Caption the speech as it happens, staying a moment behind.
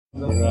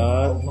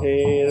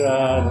Radhe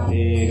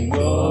Radhe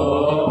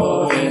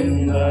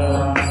Govinda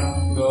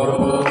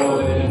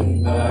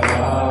Govinda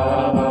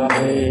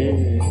Radhe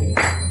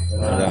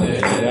Radhe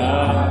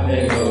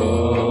Radhe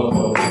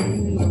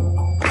Govinda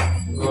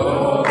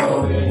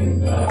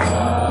Govinda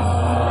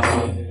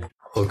Radhe.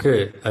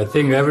 Okay, I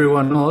think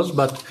everyone knows,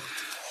 but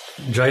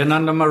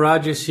Jayananda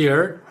Maharaj is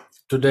here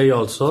today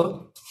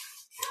also.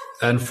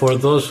 And for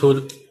those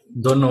who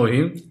don't know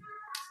him,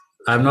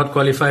 I'm not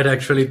qualified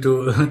actually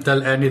to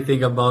tell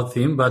anything about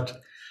him,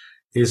 but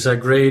he's a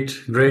great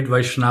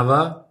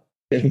Vaishnava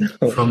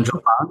from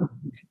Japan,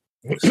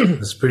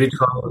 a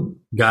spiritual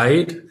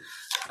guide,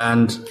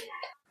 and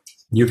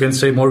you can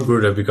say more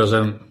Gurudev because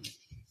I'm...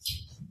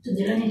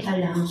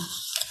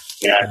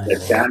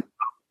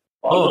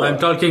 Oh, I'm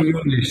talking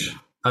English.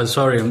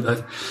 Sorry.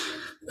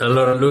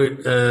 Allora, lui,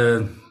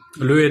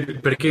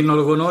 per chi non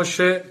lo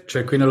conosce,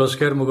 c'è qui nello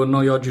schermo con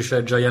noi oggi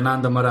c'è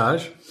Jayananda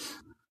Maharaj,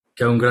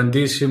 che è un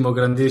grandissimo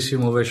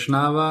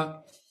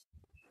Vaishnava,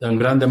 è un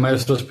grande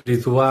maestro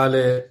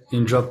spirituale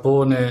in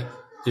Giappone,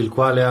 il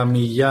quale ha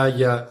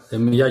migliaia e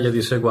migliaia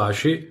di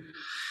seguaci,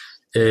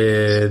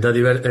 è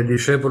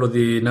discepolo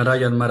di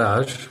Narayan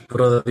Maharaj,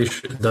 però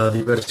da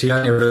diversi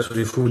anni ha preso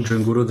rifugio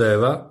in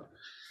Gurudeva.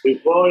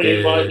 Before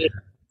he was in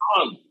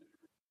ISKCON,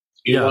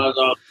 he was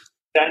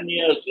 10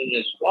 years in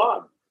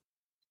ISKCON.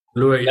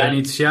 Lui ha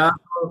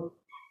iniziato,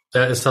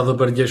 è stato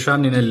per 10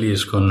 anni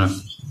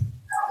nell'ISKCON.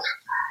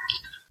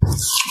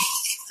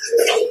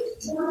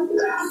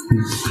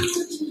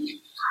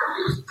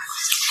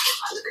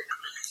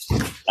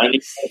 And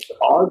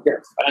all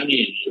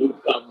Japanese who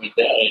come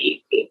there,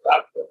 he is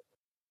after.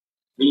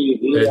 He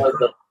was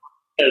the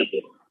first.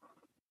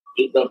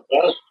 He's the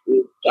first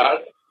who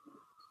started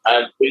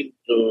helping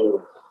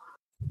to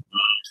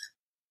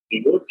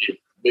devotees.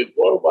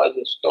 Before was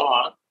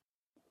ISKCON,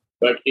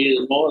 but he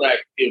is more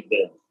active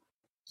there.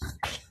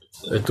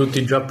 E tutti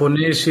i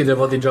giapponesi, i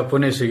devoti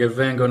giapponesi che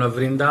vengono a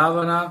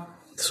Vrindavana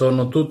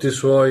sono tutti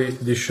suoi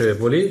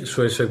discepoli,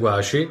 suoi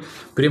seguaci.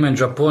 Prima in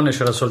Giappone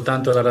c'era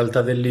soltanto la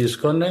realtà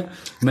dell'ISKCON,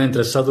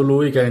 mentre è stato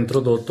lui che ha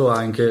introdotto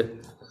anche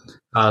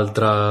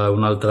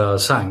un'altra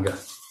sangha.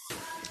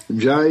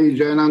 Jai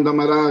Jayananda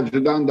Maharaj,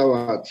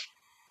 Dandavat.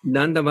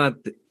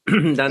 Dandavat.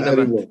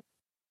 Dandavat.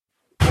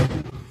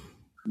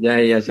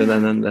 Jai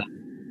Yashodananda.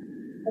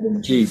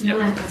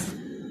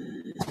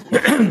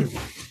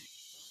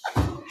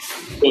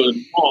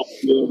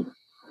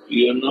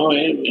 You know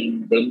him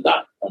in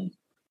Vrindavan,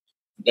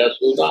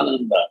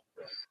 Yashodananda.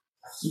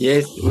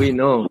 Yes, we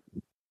know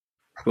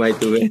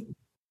quite well.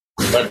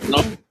 But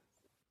not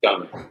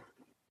coming.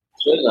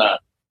 So that,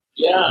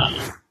 yeah.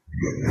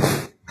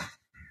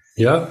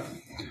 Yeah,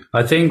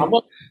 I think...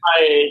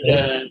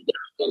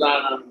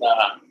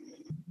 Yashodananda.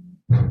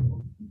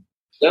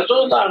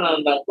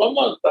 Yashodananda,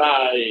 come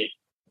stai?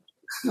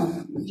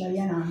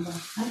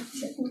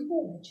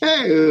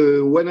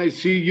 When I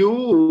see you,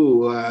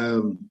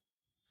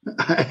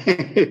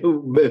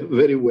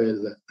 very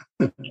well.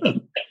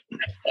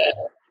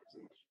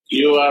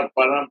 You are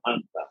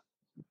Paramahansa.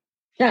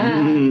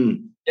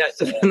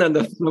 Yes,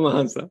 another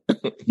Paramahansa.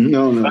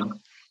 No.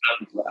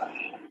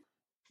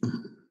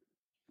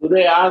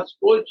 Today ask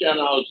question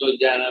also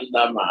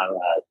Jayananda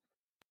Maharaj.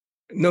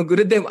 No,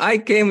 Gurudev, I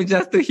came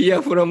just to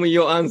hear from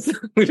your answer,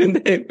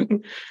 Gurudev.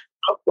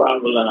 No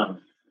problem.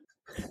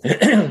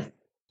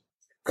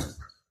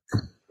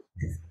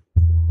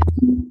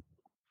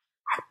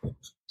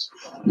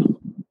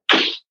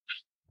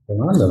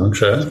 Domanda non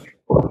c'è?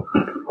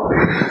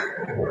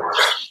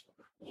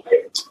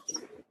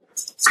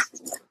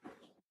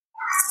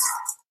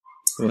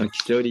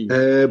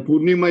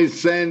 Purnima is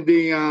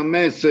sending a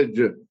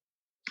message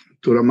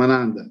to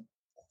Ramananda.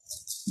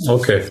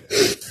 Ok,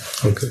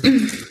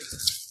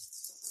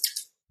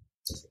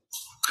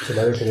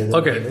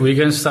 we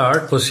can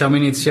start. Possiamo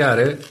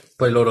iniziare?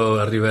 Poi loro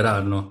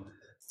arriveranno.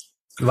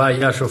 Vai,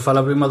 Yasho, fa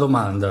la prima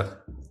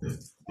domanda.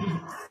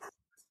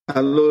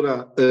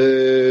 Allora,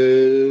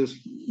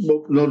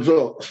 non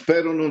so,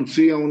 spero non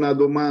sia una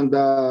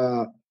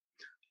domanda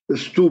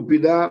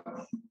stupida,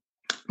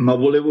 ma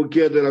volevo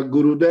chiedere a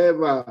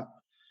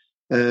Gurudeva,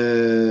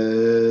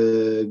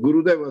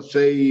 Gurudeva,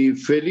 sei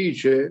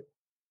felice?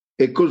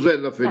 E cos'è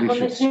la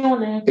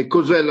felicità? E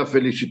cos'è la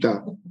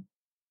felicità?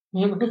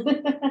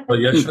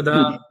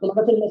 Yashoda,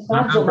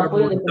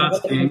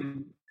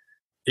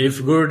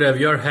 if Gurudev,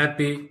 you're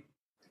happy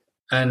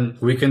and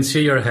we can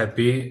see you're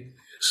happy,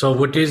 so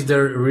what is the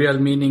real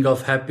meaning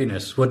of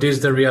happiness? What is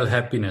the real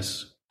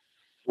happiness?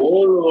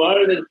 Whole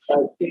world is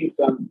searching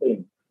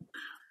something.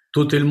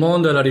 Tutto il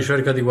mondo è alla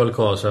ricerca di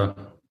qualcosa.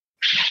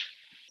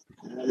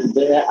 And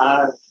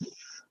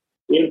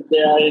if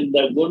they are in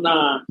the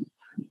guna,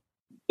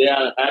 they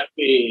are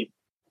happy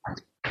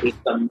with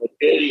some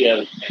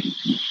material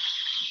things.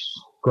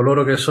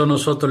 Coloro che sono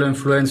sotto le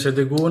influenze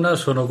di guna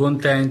sono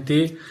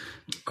contenti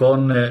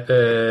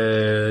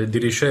di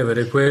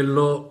ricevere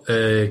quello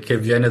che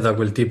viene da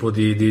quel tipo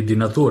di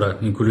natura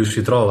in cui lui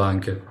si trova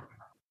anche.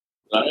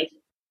 Right?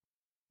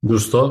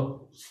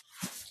 Giusto?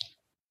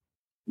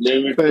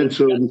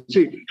 Penso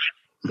sì.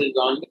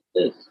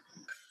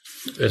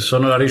 E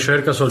sono la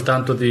ricerca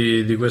soltanto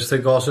di queste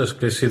cose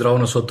che si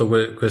trovano sotto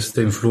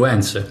queste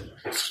influenze.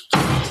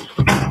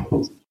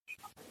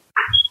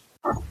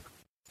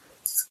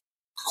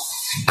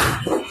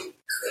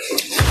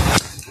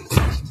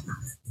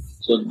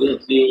 So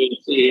this you will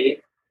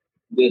see,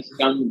 this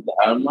comes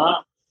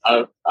dharma,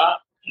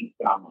 artha and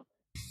kama.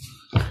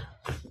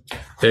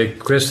 E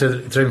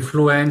queste tre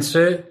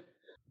influenze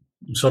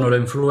sono le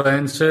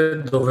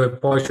influenze dove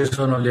poi ci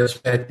sono gli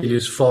aspetti, gli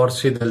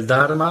sforzi del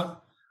dharma,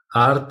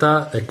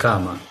 artha e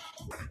kama.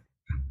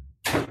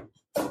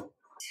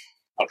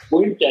 A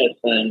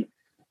quintessence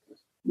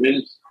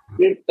means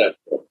fifth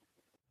tattva.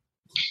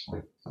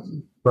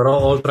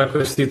 Però oltre a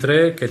questi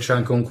tre, che c'è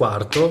anche un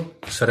quarto,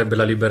 che sarebbe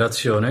la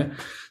liberazione,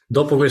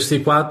 dopo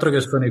questi quattro,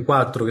 che sono i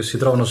quattro che si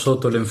trovano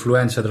sotto le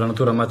influenze della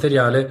natura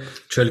materiale,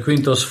 c'è il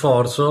quinto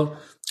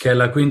sforzo, che è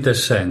la quinta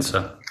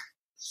essenza.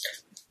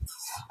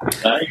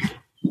 Right?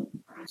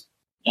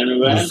 And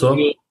when Giusto?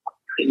 you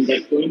in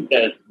the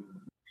quintessence,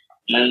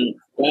 and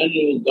when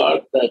you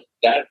got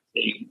that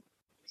thing,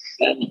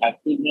 then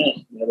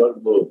happiness never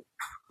goes.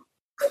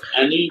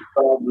 Any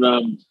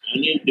problems,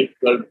 any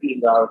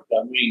difficulties are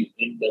coming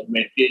in the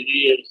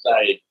material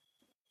side.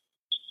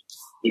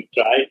 You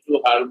try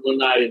to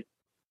harmonize,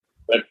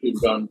 but you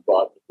don't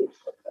bother.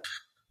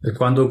 E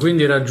quando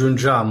quindi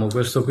raggiungiamo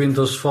questo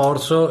quinto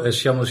sforzo e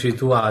siamo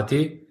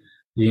situati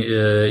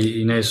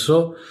in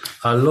esso,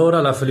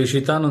 allora la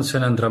felicità non se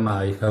ne andrà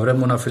mai.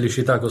 Avremo una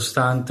felicità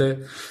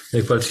costante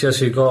e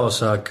qualsiasi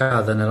cosa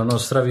accada nella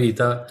nostra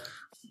vita,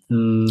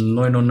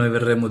 noi non ne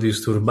verremo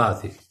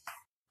disturbati.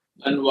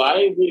 And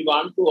why we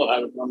want to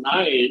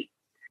harmonize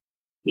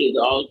is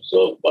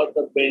also for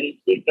the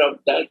benefit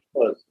of that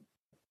person.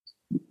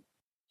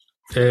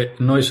 E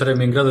noi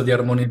saremo in grado di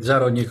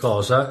armonizzare ogni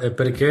cosa e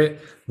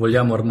perché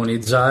vogliamo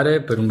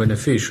armonizzare per un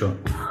beneficio.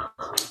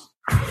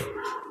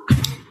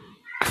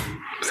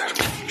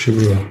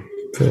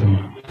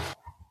 Fermo.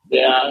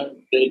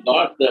 They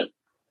got the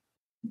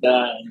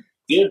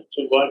gift,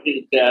 what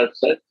is their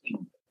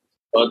setting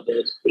for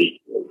the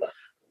spiritual life.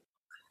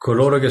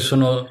 Coloro che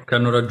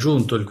hanno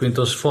raggiunto il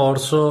quinto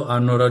sforzo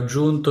hanno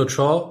raggiunto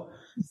ciò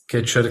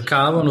che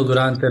cercavano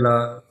durante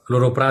la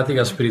loro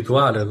pratica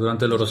spirituale,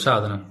 durante il loro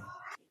sadhana.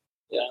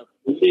 They are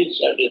fully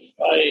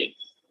satisfied.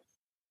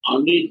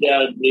 Only they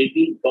are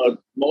needing for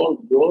more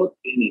growth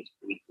in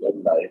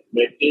spiritual life.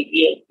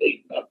 Material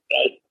things are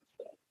right.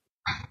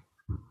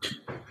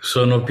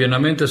 Sono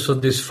pienamente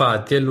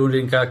soddisfatti e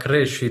l'unica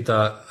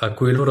crescita a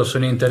cui loro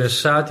sono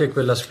interessati è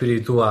quella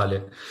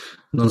spirituale.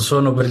 Non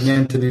sono per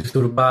niente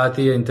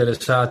disturbati e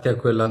interessati a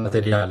quella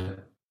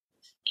materiale.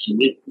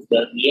 This is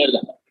the real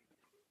life.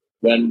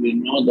 When we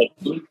know the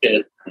true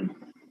essence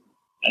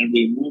and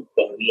we move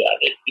for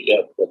reality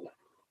of the life.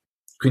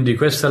 Quindi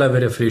questa è la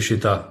vera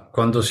felicità,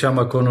 quando siamo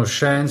a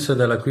conoscenza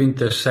della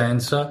quinta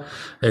essenza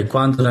e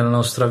quando nella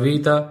nostra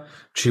vita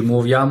ci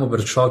muoviamo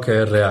per ciò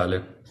che è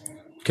reale,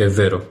 che è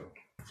vero.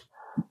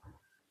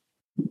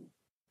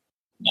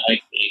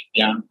 Like the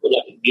example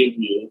I give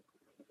you,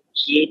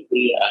 Sri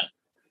Priya,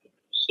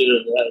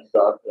 Sri's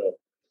daughter,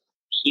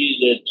 she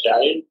is a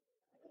child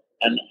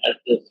and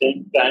at the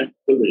same time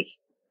foolish,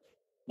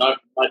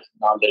 not much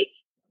knowledge.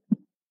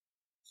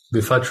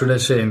 Vi faccio un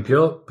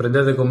esempio,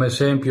 prendete come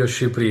esempio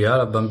Shripriya,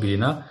 la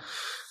bambina,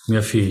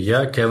 mia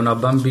figlia, che è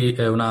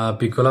una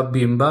piccola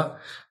bimba,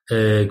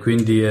 e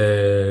quindi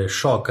è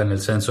sciocca, nel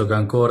senso che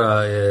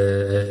ancora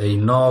è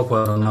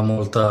innocua, non ha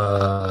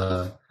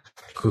molta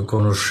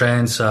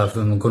conoscenza,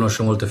 non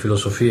conosce molte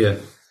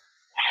filosofie.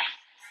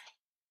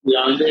 We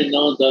only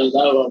know the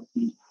love of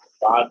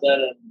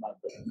father and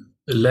mother.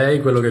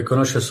 Lei quello che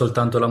conosce è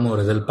soltanto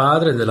l'amore del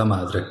padre e della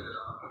madre.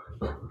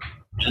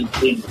 And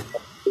think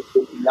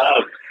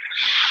love.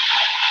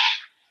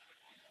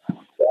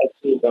 That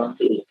she don't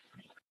do.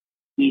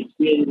 She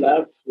feels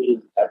love, she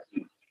is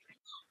happy.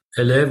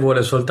 E lei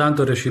vuole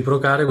soltanto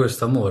reciprocare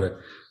questo amore,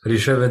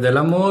 riceve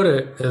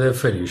dell'amore ed è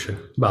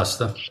felice,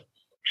 basta.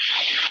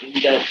 In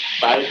the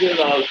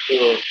Bible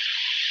also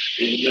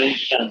is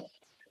mentioned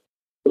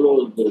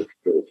through this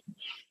truth.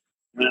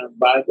 And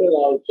Bible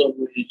also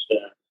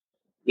mentioned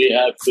we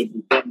have to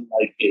become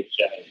like a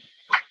child.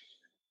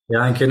 E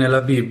anche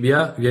nella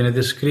Bibbia viene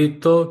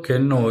descritto che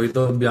noi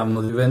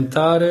dobbiamo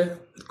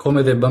diventare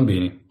come dei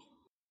bambini.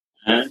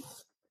 And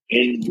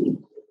in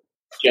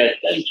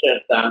Chaitanya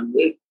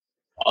Charitamrita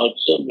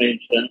also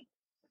mentioned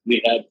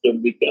we have to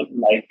become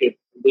like a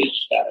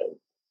foolish child.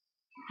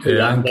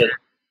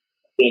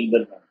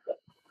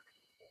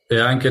 E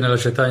anche nella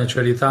Chaitanya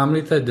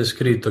Charitamrita è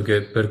descritto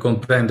che per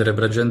comprendere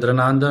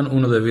Brajendranandan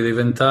uno deve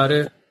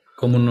diventare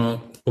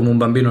come un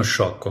bambino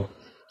sciocco.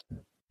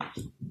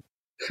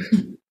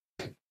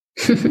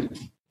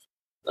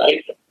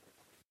 Right?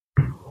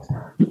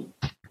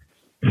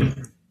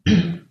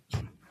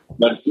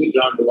 But we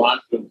don't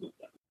want to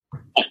become.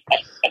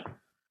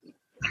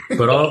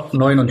 Però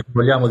noi non ci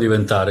vogliamo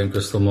diventare in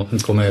questo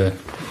come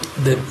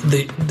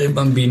dei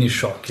bambini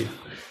sciocchi.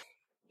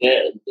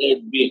 They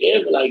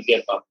behave like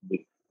a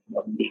bambino.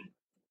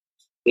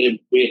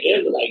 They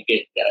behave like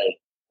a child.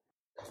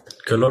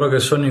 che loro che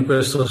sono in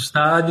questo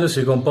stadio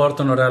si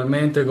comportano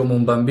realmente come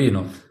un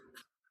bambino,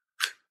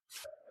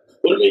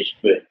 Foolish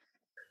way.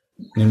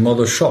 in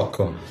modo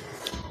sciocco.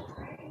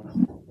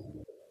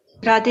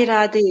 Radhe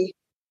Radhe.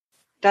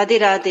 Radhe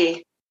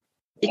Radhe.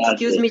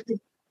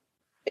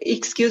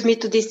 Excuse me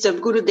to disturb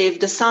Gurudev.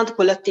 The sound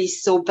quality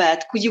is so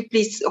bad. Could you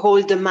please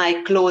hold the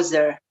mic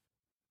closer?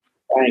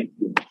 Thank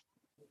you.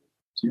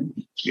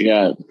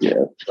 Yes.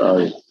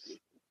 Sorry.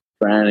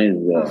 Fan is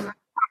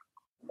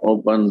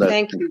open. The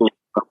Thank you.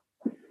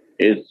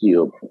 AC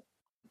open.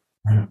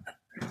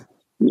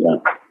 Yeah.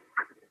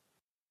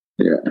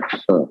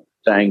 So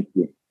thank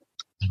you.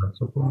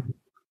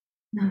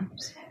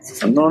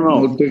 No.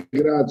 Molte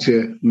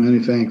grazie. Many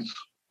thanks.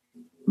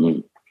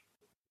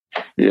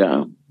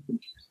 Yeah.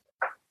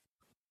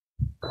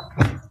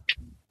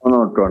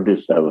 No,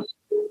 27.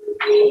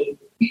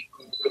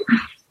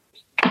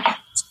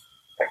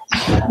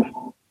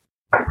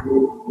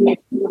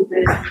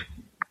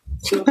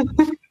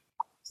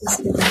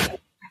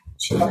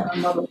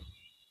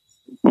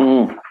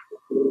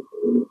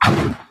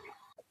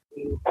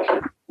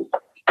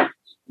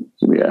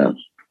 Yes.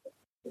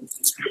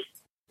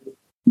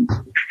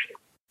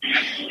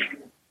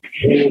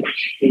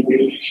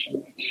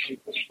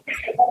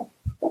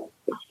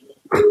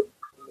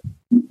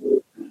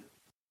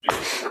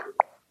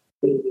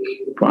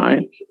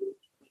 Fine.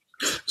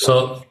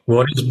 So,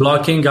 what is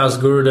blocking us,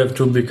 Gurudev,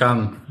 to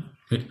become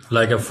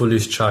like a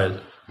foolish child?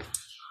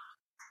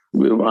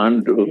 We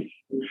want to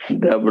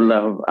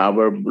develop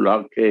our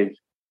blockage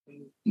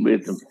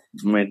with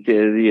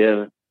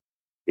material,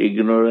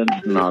 ignorant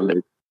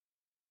knowledge.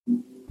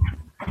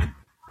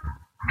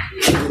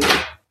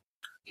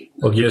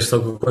 Ho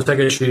chiesto cos'è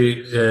che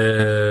ci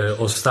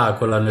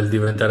ostacola nel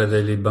diventare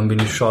dei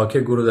bambini sciocchi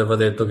e Gurudev ha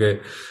detto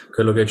che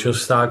quello che ci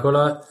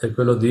ostacola è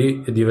quello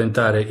di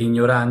diventare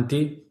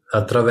ignoranti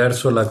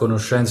attraverso la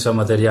conoscenza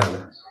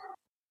materiale.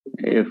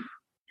 If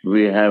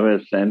we have a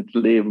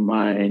saintly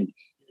mind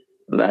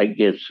like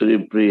a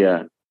Sri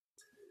Priya,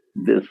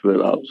 this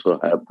will also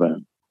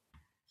happen.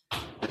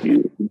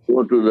 You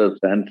go to the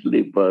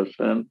saintly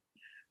person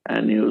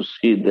and you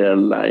see their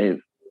life.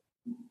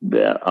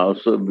 They are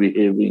also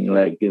behaving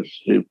like a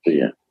Sri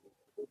Priya.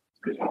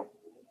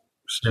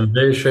 Se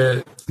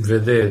invece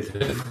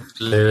vedete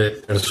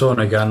le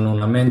persone che hanno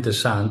una mente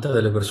santa,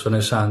 delle persone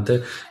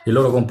sante, il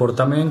loro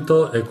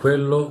comportamento è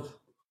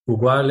quello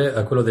uguale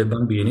a quello dei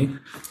bambini,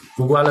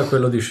 uguale a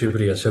quello di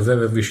Cipriya. Se voi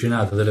vi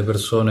avvicinate delle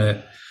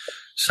persone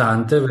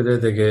sante,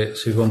 vedete che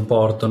si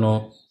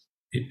comportano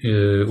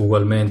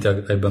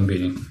ugualmente ai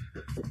bambini.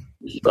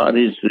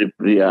 Sorry, Sri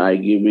Priya, I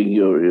giving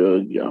you your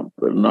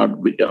example, not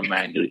become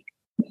angry.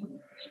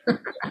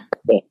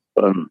 But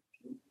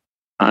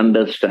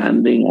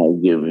understanding I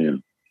give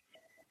you.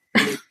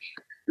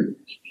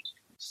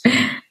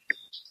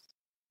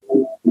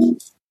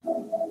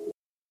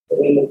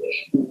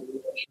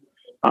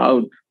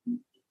 Out.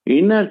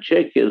 Inner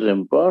check is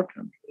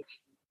important.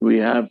 We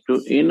have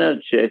to inner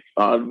check.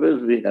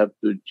 Always we have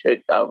to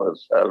check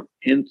ourselves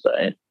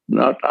inside,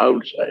 not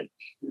outside.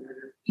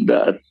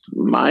 That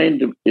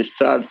mind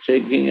starts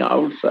checking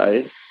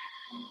outside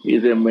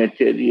is a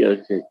material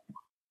check.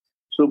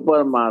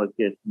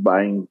 Supermarket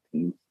buying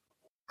things.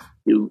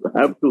 You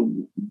have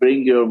to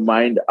bring your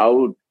mind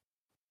out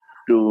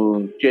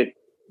to check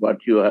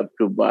what you have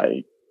to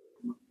buy.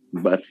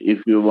 But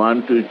if you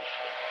want to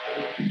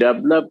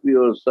develop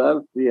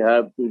yourself, you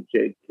have to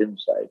check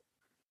inside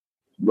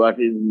what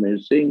is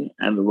missing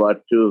and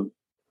what to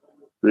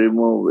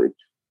remove it.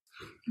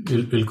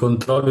 Il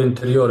controllo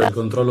interiore, il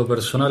controllo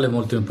personale è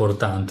molto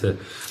importante.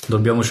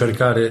 Dobbiamo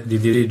cercare di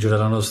dirigere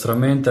la nostra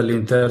mente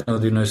all'interno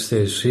di noi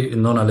stessi,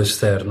 non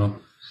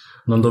all'esterno.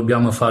 Non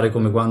dobbiamo fare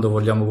come quando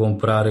vogliamo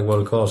comprare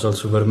qualcosa al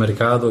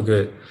supermercato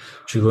che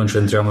ci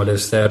concentriamo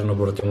all'esterno,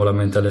 portiamo la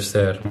mente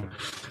all'esterno.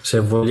 Se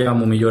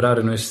vogliamo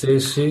migliorare noi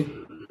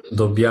stessi,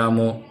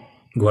 dobbiamo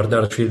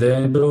guardarci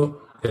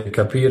dentro e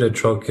capire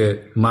ciò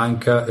che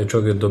manca e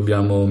ciò che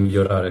dobbiamo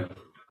migliorare.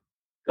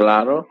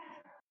 Claro?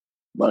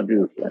 What do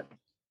you say?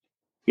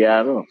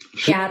 Chiaro?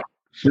 Chiaro.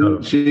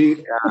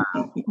 Sì.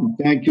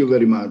 Thank you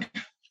very much.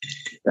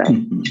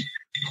 Thank you.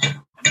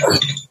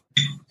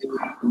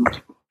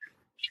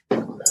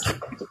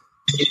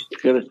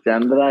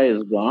 Chandra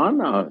is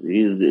gone or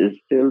is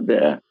still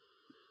there?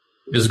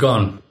 It's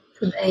gone.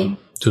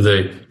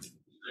 Today.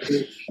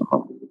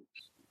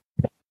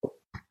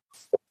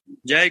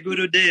 Jai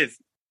Gurudev.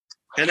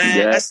 Can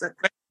I ask a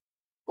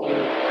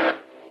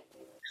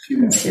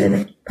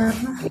question?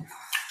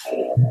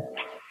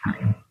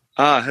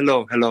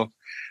 Hello.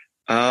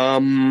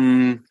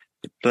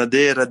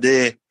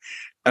 Radhe.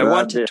 I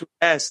wanted to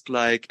ask,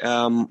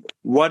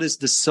 what is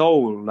the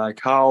soul?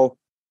 How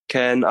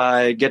can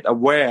I get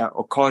aware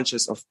or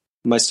conscious of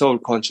my soul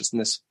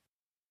consciousness?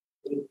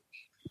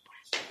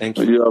 Thank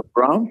you. You are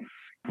from?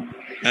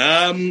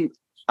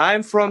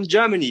 I'm from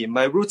Germany.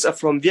 My roots are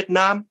from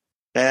Vietnam,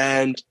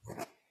 and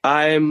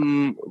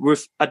I'm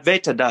with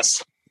Advaita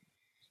Das.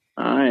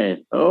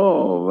 Nice.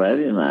 Oh,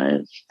 very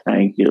nice.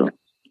 Thank you.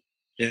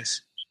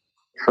 Yes.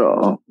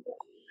 So,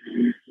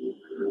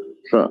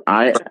 So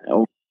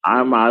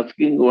I'm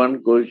asking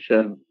one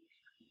question.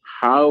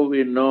 How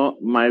we know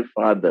my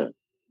father?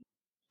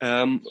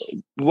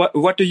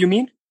 What do you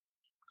mean?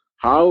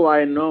 How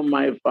I know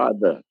my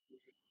father?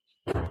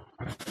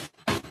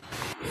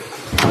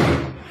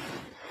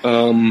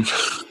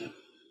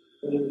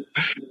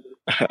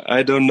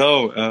 I don't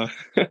know.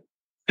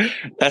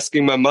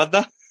 Asking my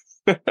mother?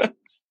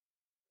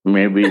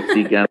 Maybe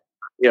she can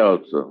see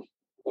also.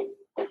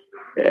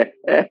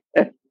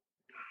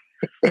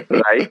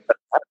 Right?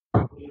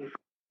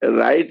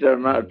 Right or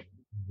not?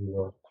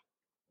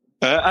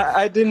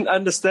 I didn't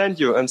understand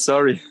you. I'm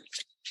sorry.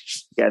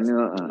 Can you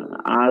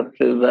ask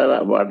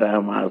Siddha what I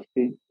am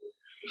asking?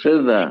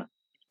 Siddha.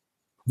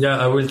 Yeah,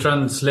 I will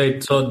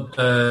translate. So,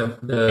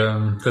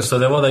 questo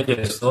devota ha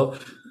chiesto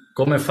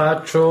come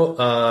faccio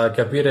a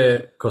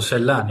capire cos'è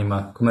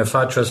l'anima, come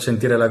faccio a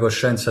sentire la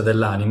coscienza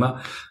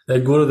dell'anima. E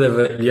il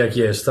Gurudev gli ha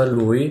chiesto a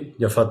lui,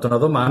 gli ha fatto una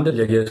domanda e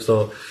gli ha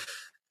chiesto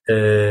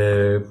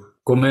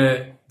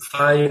come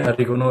fai a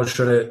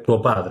riconoscere tuo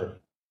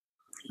padre,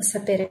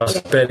 a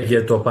sapere chi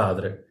è tuo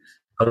padre.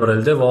 Allora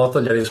il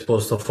devoto gli ha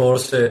risposto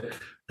forse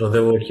lo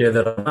devo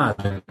chiedere a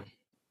madre.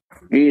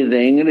 He is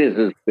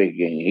English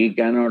speaking. He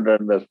cannot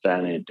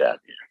understand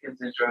Italian.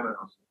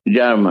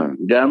 German.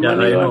 German.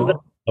 Yeah, I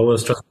know. I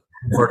was just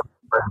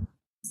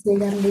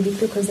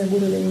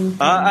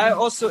I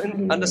also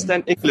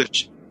understand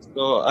English.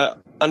 So I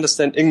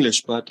understand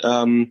English, but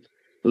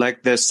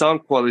like the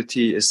sound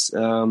quality is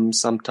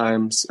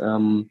sometimes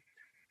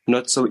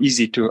not so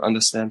easy to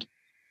understand.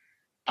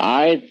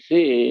 I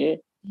see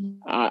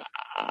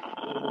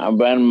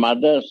when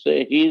mother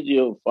say he's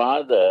your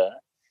father,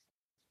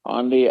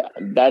 only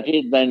that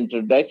is the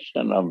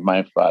introduction of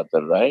my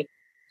father, right?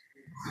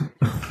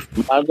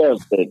 Mother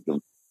said to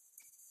me.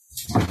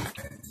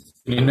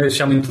 Quindi noi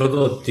siamo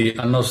introdotti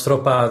al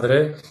nostro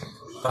padre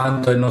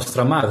quando è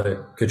nostra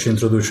madre che ci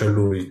introduce a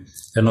lui,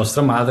 è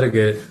nostra madre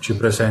che ci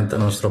presenta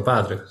nostro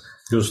padre,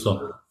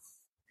 giusto?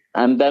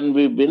 And then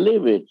we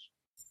believe it.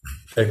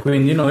 E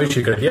quindi noi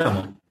ci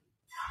crediamo.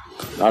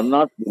 Or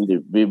not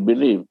believe, we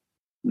believe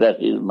that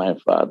he is my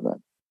father.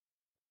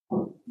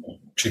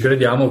 Ci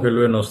crediamo che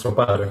lui è nostro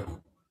padre.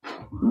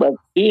 But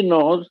he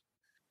knows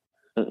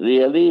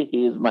really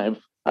he is my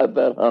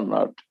father or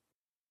not.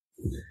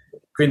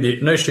 Quindi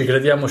noi ci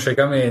crediamo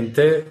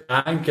ciecamente,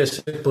 anche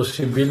se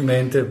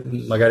possibilmente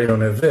magari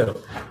non è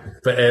vero.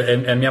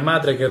 È mia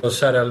madre che lo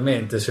sa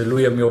realmente se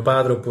lui è mio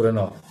padre oppure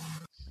no.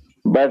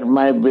 But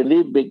my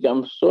belief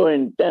becomes so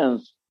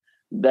intense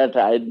that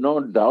I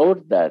no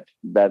doubt that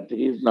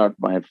he is not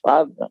my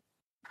father.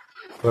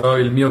 Però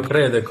il mio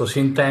credo è così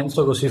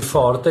intenso, così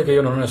forte che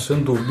io non ho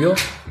nessun dubbio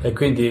e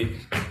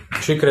quindi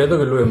ci credo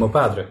che lui è mio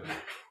padre.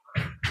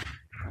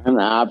 And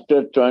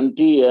after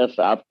 20 years,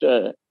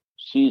 after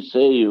she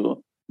say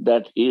you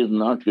that he is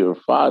not your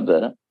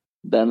father,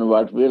 then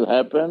what will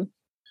happen?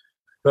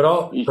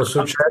 Però può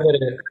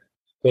succedere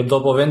che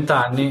dopo 20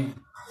 anni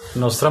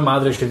nostra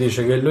madre ci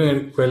dice che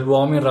lui,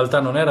 quell'uomo in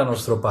realtà non era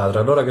nostro padre.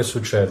 Allora che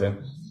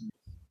succede?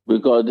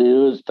 Because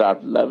you will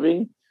start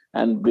loving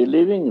and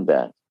believing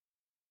that.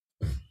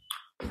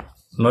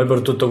 Noi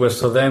per tutto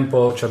questo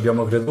tempo ci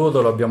abbiamo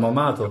creduto, lo abbiamo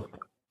amato.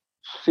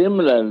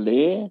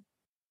 Similarly,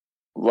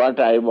 what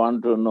I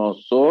want to know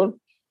soul.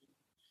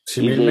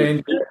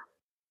 Similmente,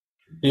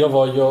 io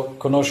voglio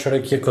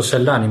conoscere chi cos'è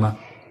l'anima.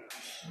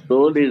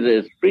 Soul is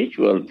a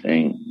spiritual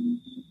thing.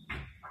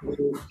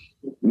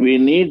 We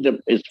need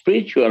a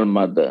spiritual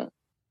mother,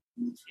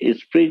 a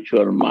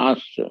spiritual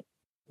master,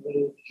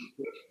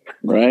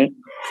 right?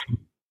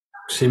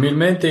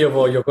 Similmente io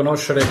voglio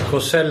conoscere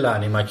cos'è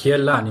l'anima, chi è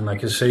l'anima,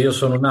 che se io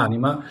sono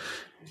un'anima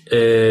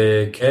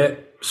che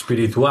è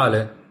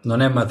spirituale,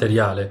 non è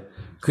materiale.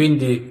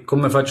 Quindi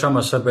come facciamo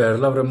a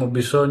saperlo? Avremo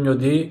bisogno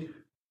di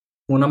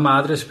una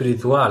madre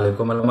spirituale,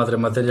 come la madre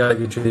materiale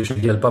che ci dice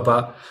chi è il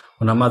papà,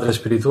 una madre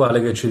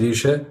spirituale che ci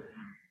dice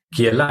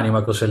chi è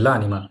l'anima, cos'è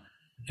l'anima.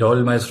 Io ho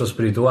il maestro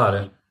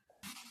spirituale.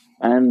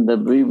 And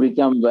we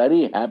become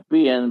very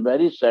happy and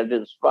very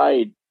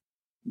satisfied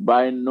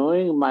by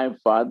knowing my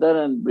father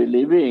and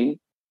believing.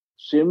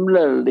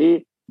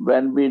 Similarly,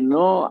 when we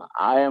know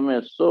I am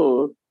a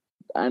soul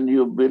and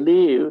you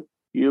believe,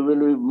 you will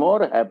be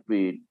more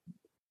happy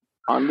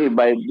only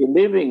by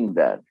believing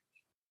that.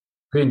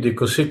 Quindi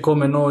così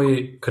come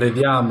noi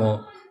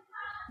crediamo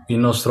in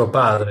nostro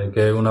padre,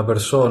 che è una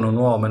persona, un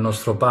uomo, è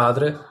nostro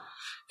padre,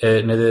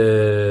 e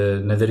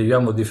ne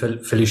deriviamo di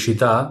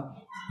felicità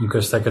in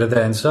questa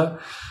credenza,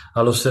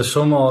 allo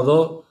stesso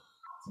modo,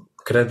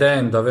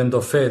 credendo, avendo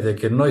fede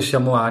che noi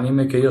siamo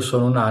anime, che io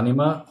sono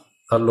un'anima,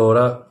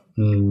 allora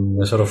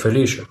ne sarò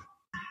felice.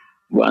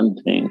 One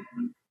thing.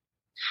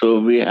 So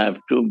we have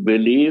to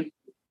believe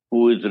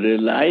who is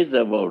realized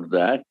about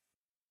that.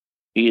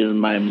 He is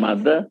my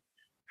mother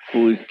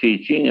who is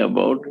teaching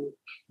about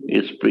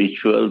a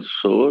spiritual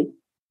soul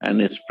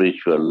and a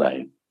spiritual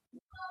life.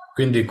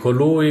 Quindi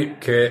colui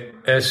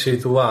che è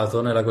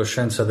situato nella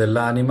coscienza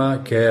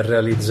dell'anima, che è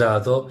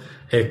realizzato,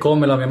 è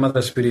come la mia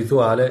madre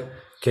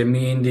spirituale che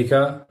mi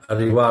indica al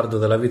riguardo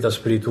della vita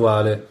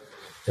spirituale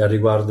e al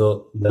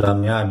riguardo della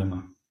mia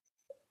anima.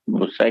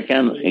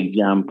 Second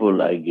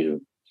example I give.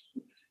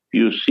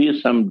 You see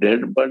some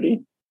dead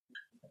body?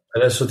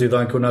 Adesso ti do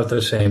anche un altro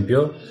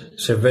esempio.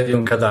 Se vedi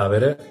un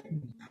cadavere,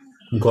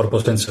 un corpo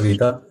senza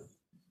vita,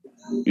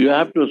 You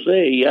have to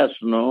say yes,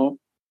 no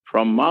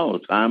from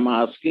mouth. I'm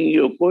asking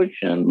you a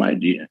question, my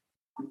dear.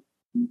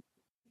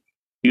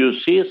 You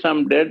see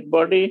some dead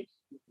body?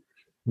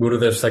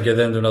 Gurudev sta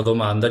chiedendo una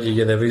domanda, gli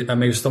chiede: hai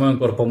mai visto mai un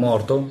corpo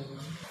morto?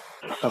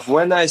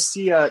 When I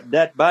see a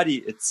dead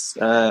body, it's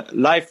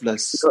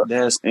lifeless.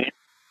 There's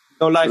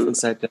no life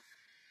inside there.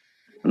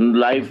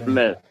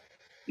 Lifeless.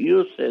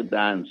 You say the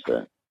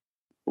answer.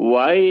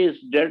 Why is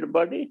dead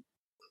body?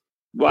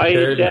 Why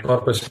Perché is il dead?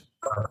 corpo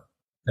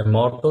è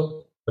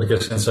morto? Perché è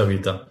senza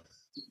vita.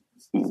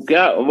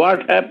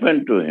 What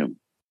happened to him?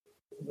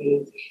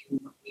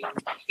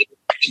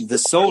 The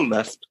soul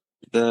left.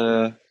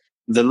 The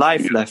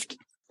life left.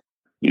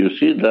 You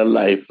see the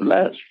life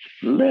left.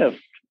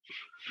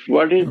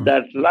 What is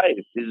that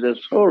life? Is the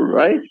soul,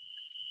 right?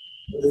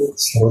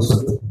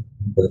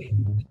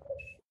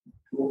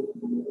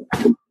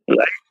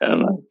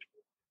 Right.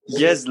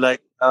 Yes,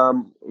 like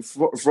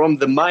from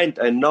the mind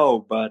I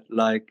know, but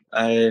like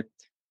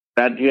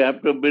that you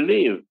have to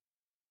believe.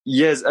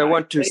 Yes, I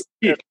want to see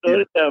it.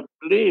 Story of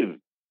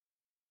believe.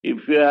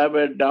 If you have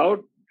a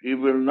doubt, you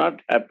will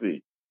not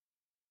happy.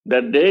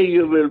 The day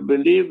you will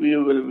believe,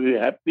 you will be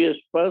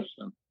happiest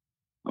person.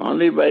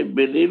 Only by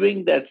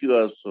believing that you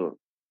are soul.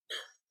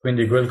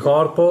 Quindi quel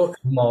corpo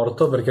è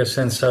morto perché è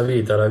senza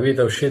vita, la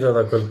vita è uscita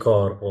da quel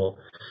corpo.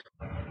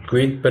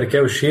 Quindi, perché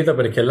è uscita?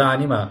 Perché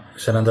l'anima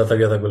se n'è andata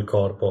via da quel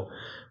corpo.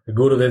 Il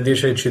Gurudev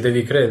dice che ci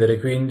devi credere,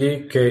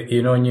 quindi che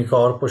in ogni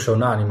corpo c'è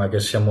un'anima, che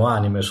siamo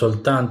anime.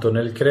 Soltanto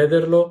nel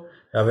crederlo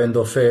e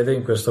avendo fede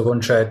in questo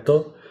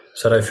concetto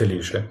sarai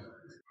felice.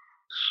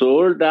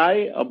 Soul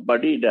die or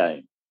body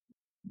die?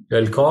 È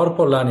il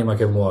corpo o l'anima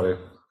che muore?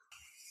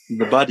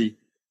 The body.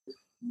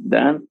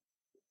 Then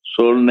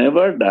soul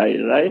never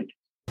die, right?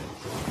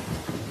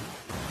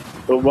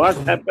 So what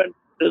happened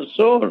to the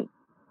soul?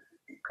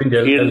 Quindi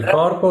è il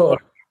corpo, è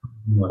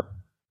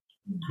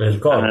il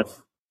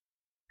corpo.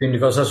 Quindi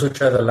cosa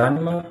succede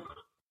all'anima?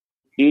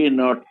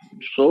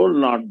 Soul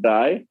not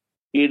die.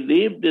 He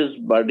leave this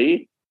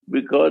body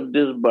because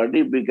this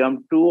body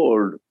become too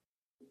old,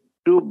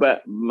 too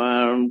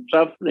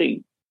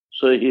suffering.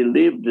 So he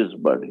leave this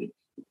body.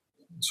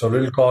 Solo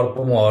il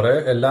corpo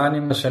muore e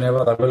l'anima se ne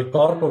va da quel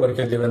corpo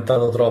perché è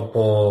diventato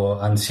troppo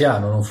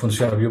anziano, non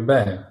funziona più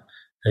bene.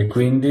 E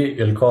quindi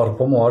il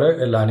corpo muore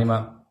e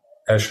l'anima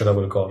esce da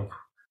quel corpo.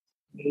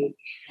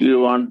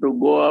 You want to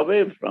go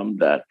away from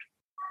that.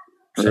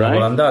 Se ne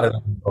vuole andare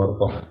da quel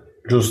corpo,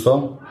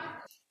 giusto?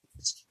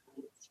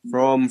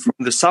 From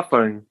the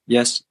suffering,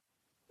 yes.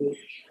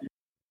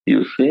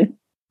 You see?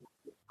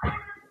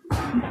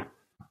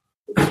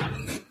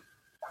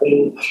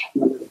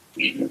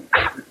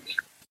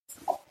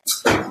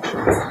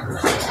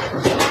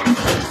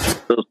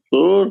 The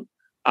soul,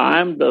 I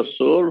am the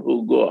soul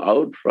who go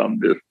out from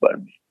this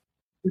body.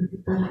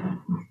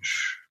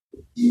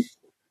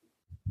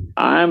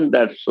 I am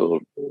that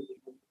soul,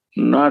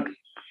 not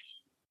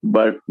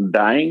but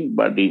dying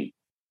body.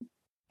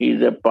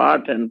 Is a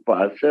part and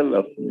parcel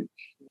of me.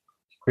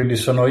 Quindi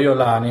sono io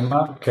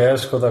l'anima che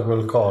esco da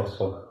quel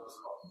corpo.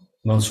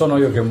 Non sono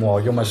io che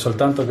muoio, ma è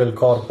soltanto che il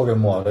corpo che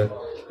muore.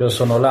 Io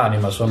sono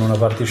l'anima, sono una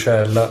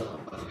particella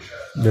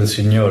del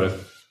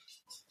Signore.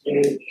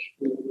 The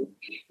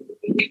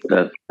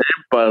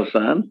same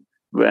person,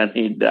 when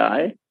he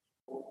dies,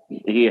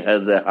 he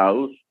has a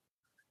house,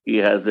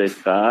 he has a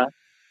car,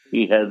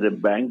 he has a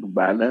bank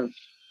balance,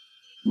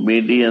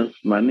 millions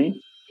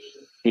money,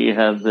 he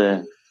has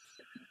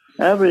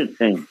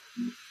everything.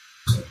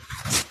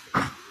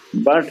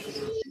 But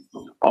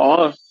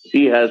all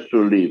he has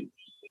to leave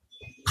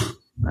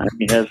and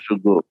he has to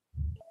go.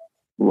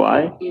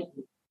 Why?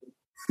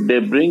 They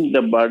bring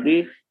the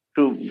body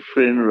to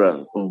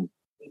funeral home.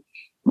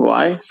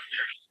 Why?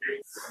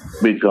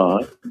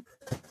 Because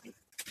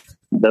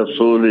the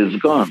soul is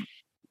gone.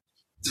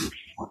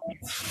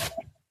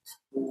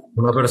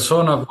 Una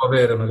persona può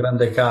avere una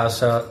grande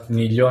casa,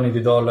 milioni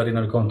di dollari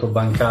nel conto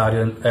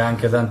bancario e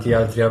anche tanti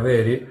altri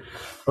averi,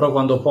 però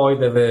quando poi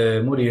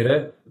deve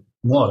morire,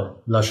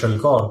 muore, lascia il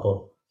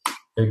corpo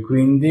e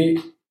quindi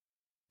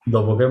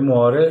dopo che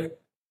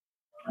muore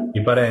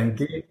i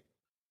parenti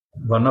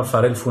vanno a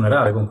fare il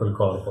funerale con quel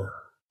corpo.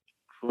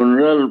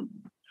 Funeral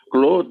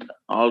clothes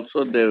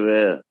also they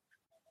wear.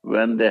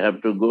 When they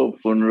have to go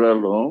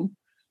funeral home,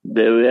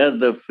 they wear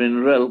the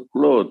funeral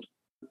clothes.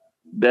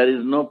 There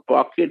is no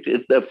pocket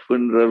in the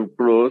funeral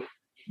clothes.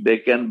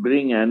 They can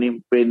bring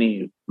any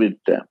penny with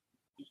them.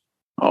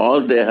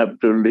 All they have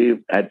to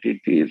leave as it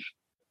is.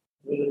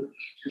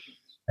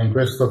 In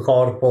questo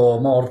corpo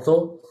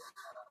morto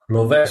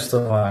lo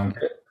vestono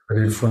anche per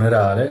il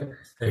funerale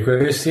e quei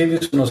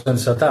vestiti sono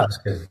senza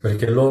tasche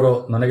perché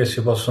loro non è che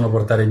si possono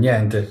portare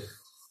niente,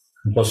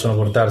 non possono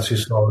portarsi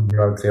soldi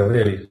o altri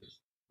averi.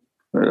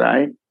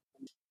 Right?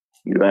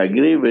 You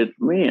agree with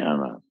me,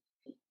 Anna?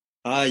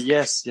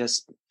 Yes.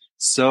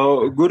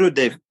 So,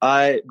 Gurudev,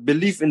 I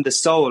believe in the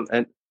soul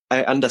and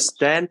I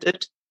understand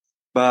it,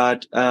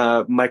 but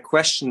my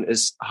question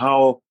is,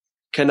 how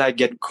can I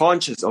get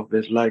conscious of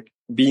it? Like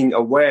being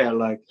aware,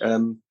 like,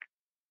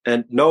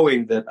 and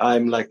knowing that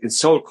I'm like in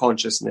soul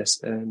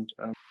consciousness, and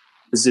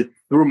is it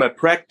through my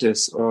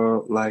practice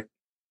or like?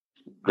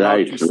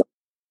 Right.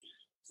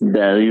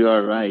 There you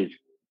are right.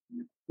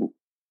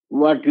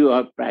 What you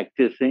are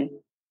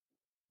practicing,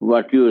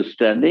 what you are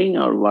studying,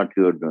 or what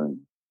you are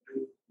doing?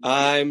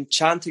 I'm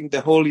chanting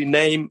the holy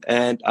name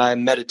and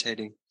I'm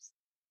meditating.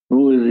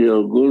 Who is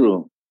your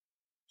guru?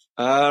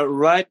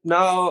 Right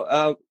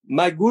now,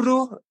 my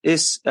guru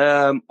is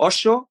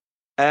Osho,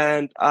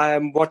 and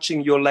I'm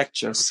watching your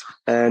lectures,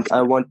 and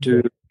I want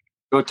to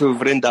go to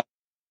Vrindavan.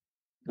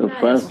 So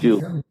first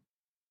you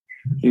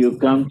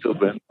come to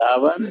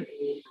Vrindavan,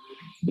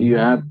 you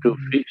have to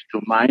fix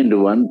to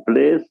mind one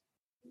place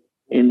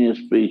in a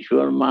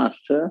spiritual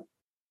master,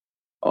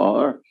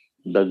 or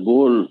the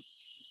goal.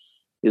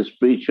 A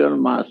spiritual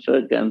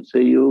master can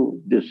say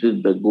you, this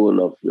is the goal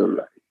of your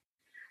life,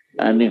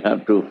 and you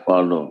have to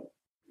follow.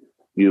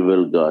 You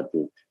will got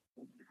it.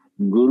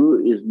 Guru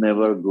is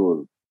never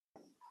goal.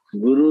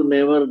 Guru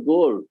never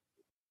goal.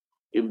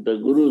 If the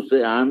Guru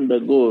say, I am the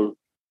goal,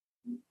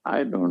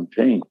 I don't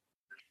think.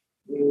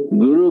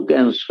 Guru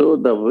can show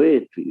the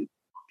way to you.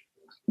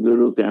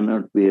 Guru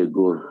cannot be a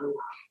goal.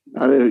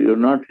 You're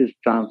not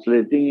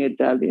translating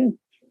Italian?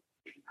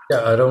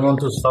 Yeah, I don't want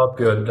to stop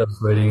you. I'm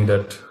just waiting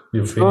that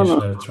you finish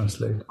and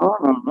translate.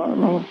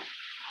 No.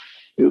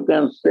 You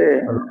can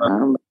say,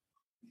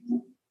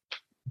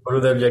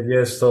 Gurudev gli ha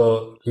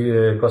chiesto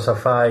cosa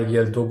fai, chi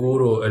è il tuo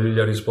guru, e lui gli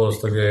ha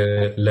risposto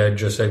che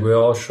legge e segue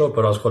Osho,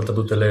 però ascolta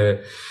tutte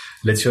le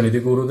lezioni di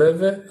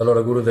Gurudev.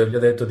 Allora Gurudev gli ha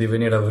detto di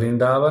venire a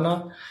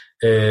Vrindavana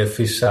e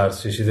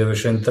fissarsi, si deve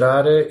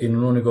centrare in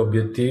un unico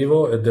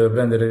obiettivo e deve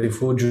prendere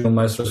rifugio in un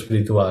maestro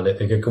spirituale,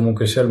 e che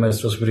comunque sia il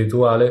maestro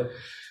spirituale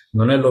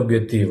non è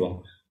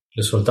l'obiettivo,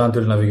 è soltanto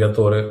il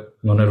navigatore,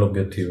 non è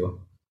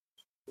l'obiettivo.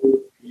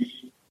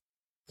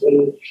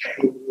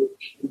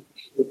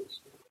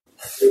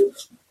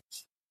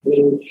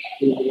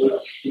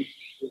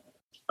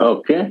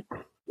 Okay.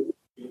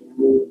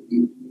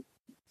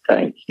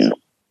 Thank you.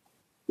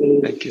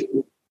 Thank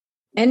you.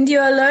 And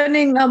you are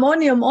learning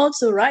harmonium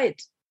also,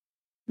 right?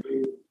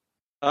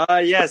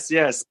 Yes.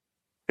 Yes.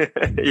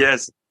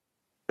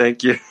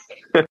 Thank you.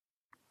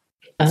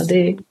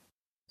 Ade.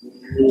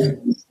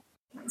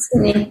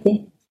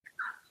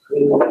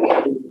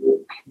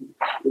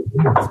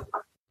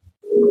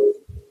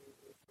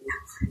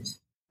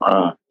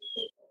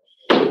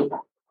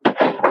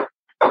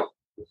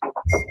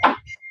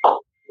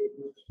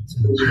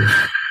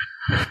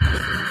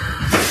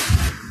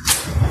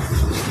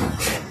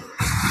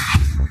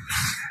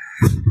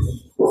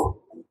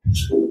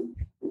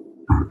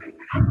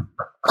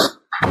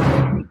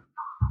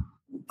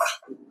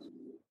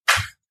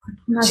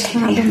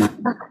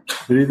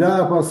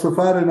 Rita, posso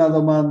fare una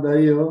domanda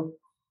io?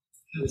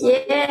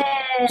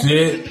 Yeah.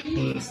 Sì.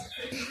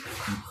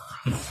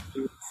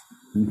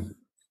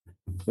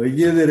 Vuoi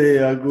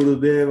chiedere a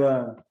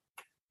Gurudeva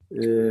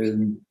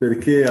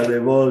perché alle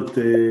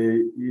volte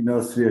i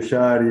nostri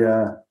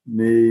acharya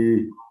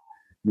nei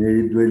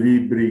 2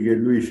 libri che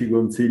lui ci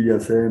consiglia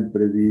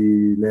sempre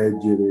di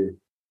leggere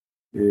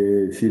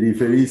si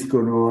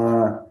riferiscono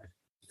a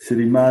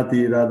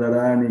Srimati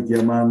Radharani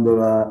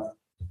chiamandola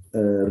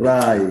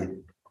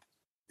Rai,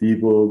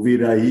 tipo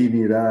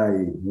Virahini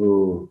Rai,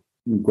 o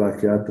in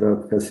qualche altra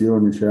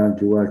occasione c'è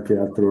anche qualche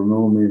altro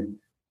nome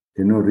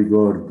che non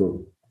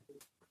ricordo.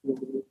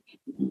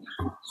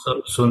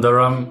 So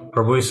Sundaram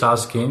Prabhu is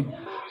asking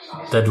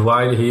that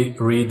while he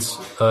reads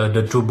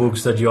the 2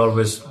 books that you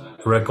always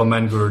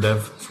recommend Gurudev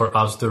for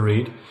us to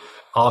read,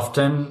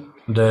 often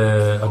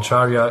the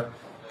Acharya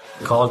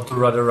called to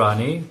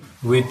Radharani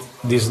with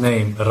this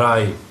name,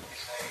 Rai.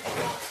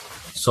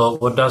 So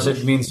what does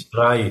it mean,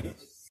 Rai?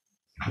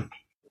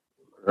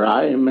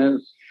 Rai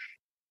means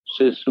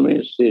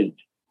sesame seed.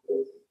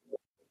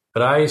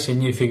 Rai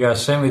significa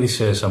seme di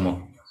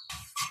sesamo.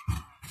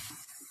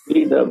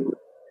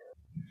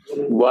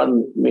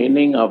 One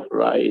meaning of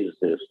Rai is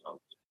sesame.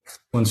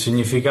 Un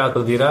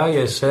significato di Rai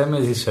è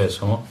seme di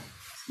sesamo.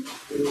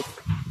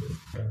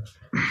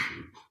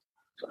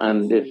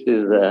 And this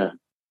is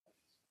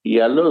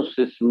yellow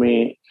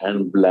sesame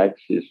and black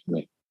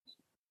sesame.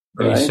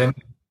 Right? I semi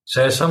di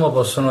sesamo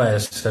possono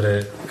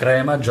essere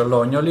crema,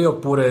 giallognoli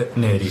oppure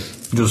neri,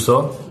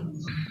 giusto?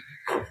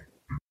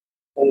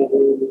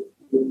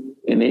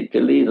 In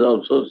Italy is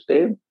also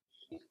same.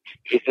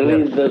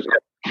 Italy is the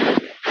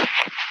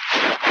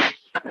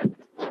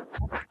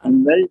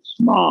and very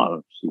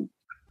small.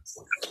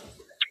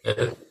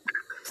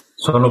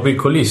 Sono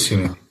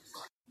piccolissimi.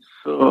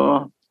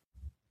 So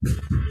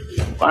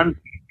one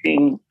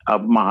thing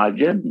of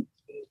Mahajan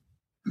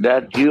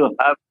that you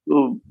have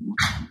to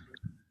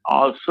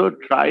also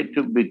try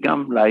to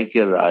become like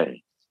a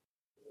Rai,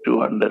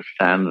 to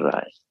understand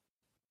Rai.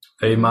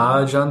 E i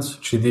Mahajans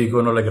ci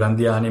dicono, le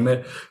grandi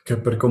anime, che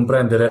per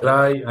comprendere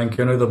Rai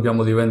anche noi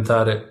dobbiamo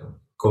diventare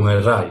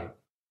come Rai.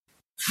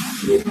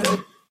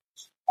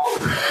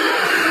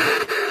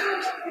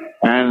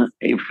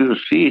 if you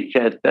see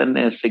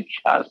Chaitanya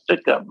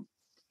Sikshastakam,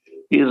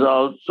 is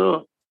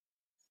also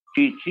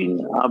teaching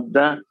of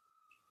the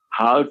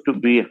how to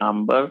be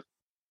humble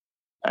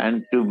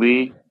and to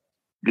be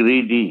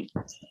greedy.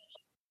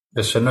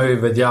 E se noi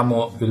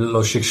vediamo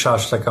lo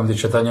Shikshashtakam di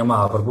Chaitanya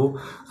Mahaprabhu,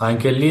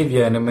 anche lì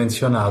viene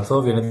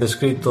menzionato, viene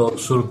descritto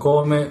sul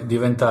come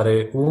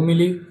diventare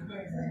umili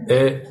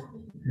e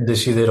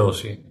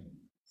desiderosi,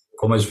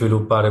 come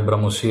sviluppare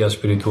bramosia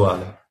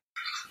spirituale.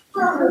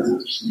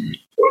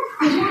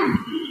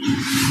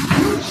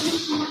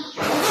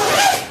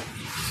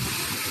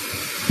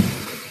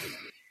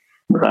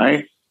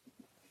 Right?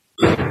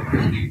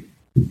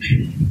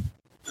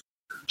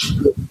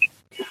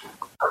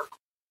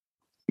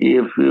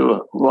 If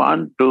you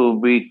want to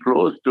be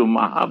close to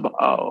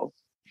Mahabhav,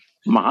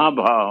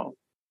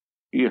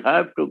 you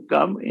have to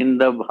come in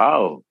the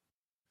bhav.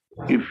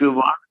 If you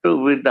want to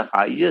with the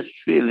highest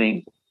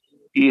feeling,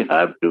 you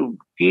have to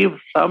keep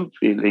some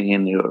feeling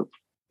in your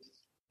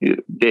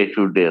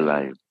day-to-day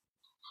life.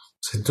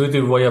 Se tu ti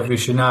vuoi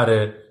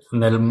avvicinare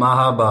nel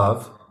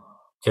Mahabhav,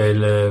 che è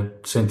il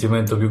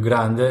sentimento più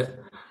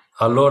grande,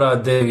 allora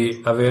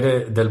devi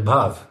avere del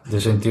bhav,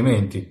 dei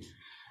sentimenti.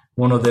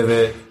 Uno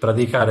deve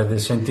praticare dei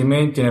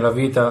sentimenti nella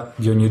vita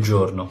di ogni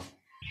giorno.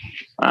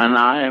 And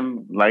I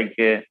am like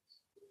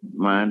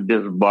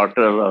this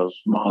bottle of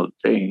small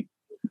thing.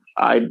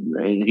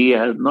 He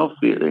has no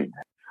feeling.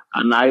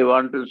 And I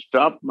want to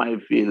stop my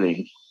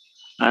feelings.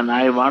 And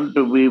I want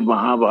to be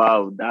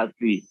Mahabhav,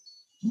 Dasi,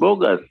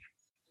 bogus.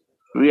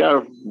 We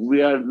are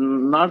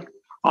not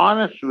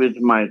honest with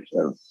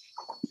myself.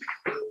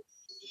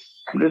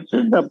 This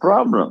is the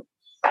problem.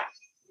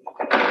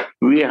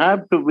 We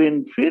have to be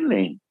in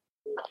feeling.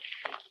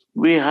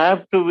 We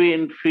have to be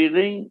in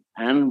feeling,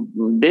 and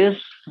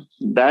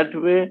that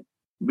way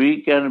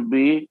we can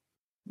be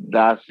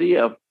Dasi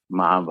of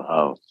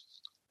Mahabhav,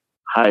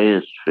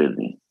 highest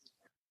feeling.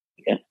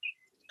 Yeah.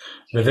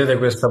 Vedete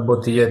questa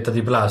bottiglietta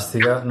di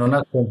plastica? Non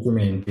ha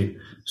sentimenti.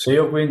 Se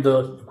io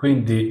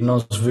quindi non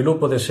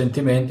sviluppo dei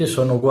sentimenti,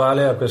 sono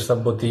uguale a questa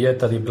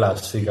bottiglietta di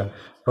plastica.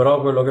 Però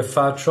quello che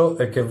faccio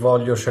è che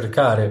voglio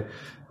cercare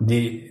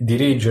di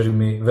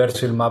dirigermi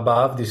verso il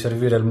Mahabhav, di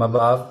servire il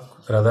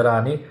Mahabhav,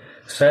 Radharani,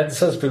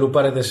 senza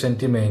sviluppare dei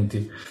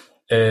sentimenti.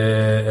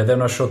 Ed è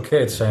una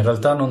sciocchezza. In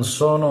realtà non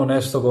sono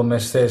onesto con me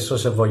stesso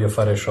se voglio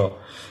fare ciò.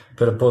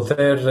 Per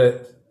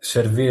poter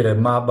servire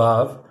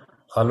Mahabhav,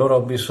 allora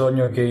ho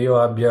bisogno che io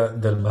abbia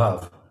del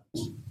bhav.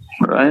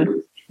 Right?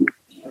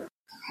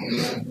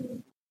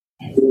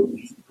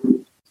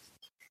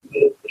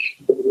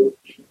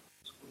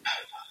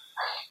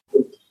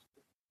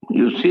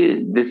 You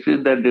see, this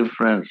is the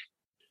difference.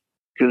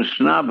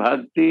 Krishna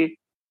Bhakti,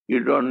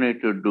 you don't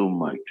need to do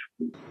much.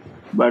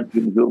 But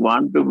if you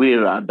want to be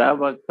Radha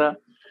Bhakta,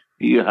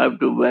 you have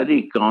to be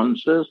very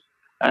conscious,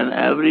 and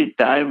every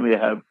time you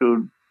have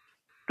to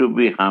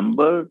be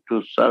humble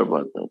to serve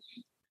others.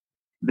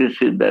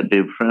 This is the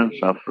difference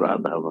of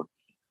Radha Bhakti.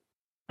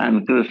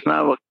 And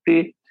Krishna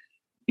Bhakti,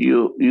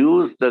 you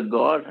use the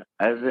God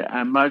as an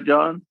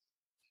Amazon.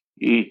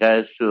 He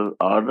has to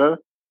order.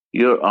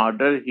 Your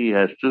order he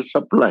has to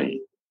supply.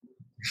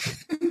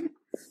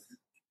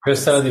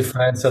 Questa è la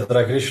differenza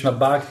tra Krishna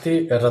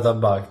Bhakti e Radha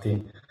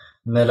Bhakti.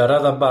 Nella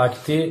Radha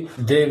Bhakti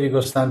devi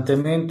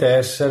costantemente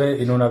essere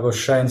in una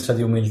coscienza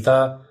di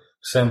umiltà,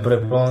 sempre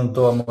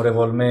pronto,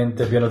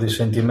 amorevolmente, pieno di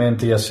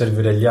sentimenti a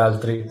servire gli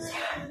altri,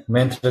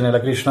 mentre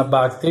nella Krishna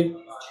Bhakti,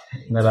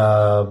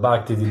 nella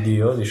Bhakti di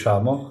Dio,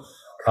 diciamo,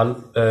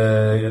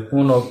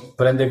 uno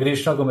prende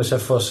Krishna come se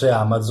fosse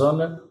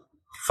Amazon,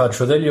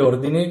 faccio degli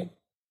ordini,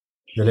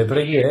 delle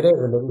preghiere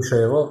e le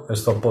ricevo e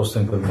sto a posto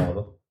in quel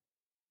modo.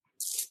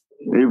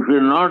 If you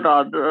not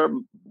order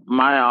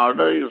my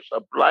order, you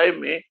supply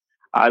me,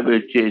 I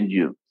will change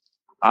you.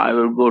 I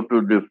will go to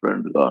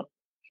different God.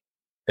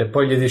 E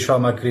poi gli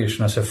diciamo a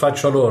Krishna, se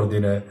faccio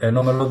l'ordine e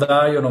non me lo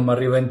dai o non mi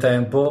arriva in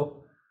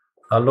tempo,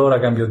 allora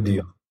cambio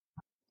Dio.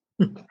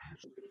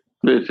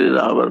 This is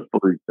our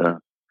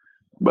position.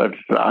 But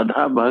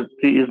Radha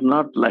Bhakti is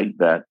not like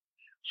that.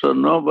 So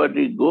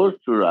nobody goes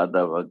to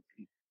Radha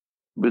Bhakti.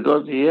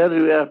 Because here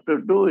we have to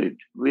do it.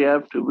 We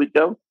have to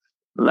become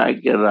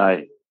like a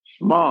rai,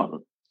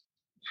 small.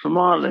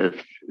 Smallest.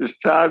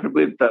 Start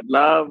with the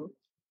love,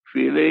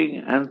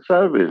 feeling and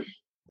service.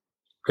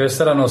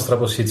 Questa è la nostra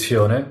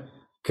posizione,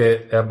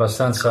 che è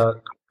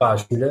abbastanza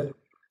facile,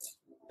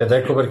 ed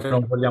ecco perché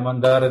non vogliamo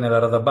andare nella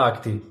Radha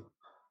Bhakti,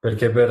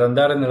 perché per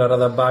andare nella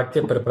Radha Bhakti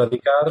e per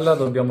praticarla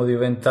dobbiamo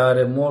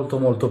diventare molto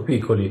molto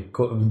piccoli,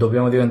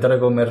 dobbiamo diventare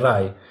come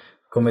Rai,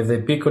 come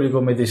dei piccoli,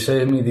 come dei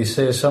semi di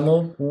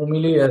sesamo,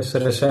 umili, e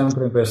essere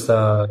sempre in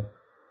questa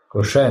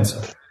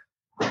coscienza.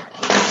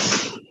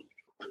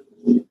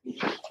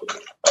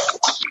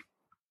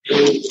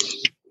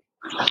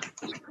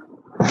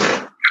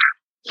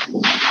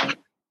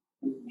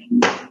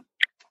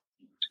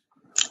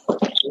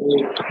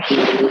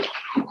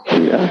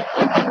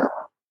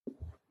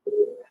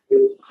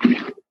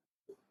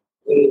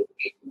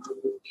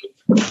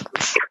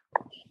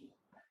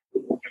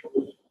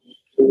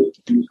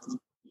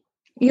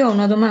 Io ho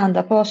una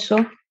domanda, posso?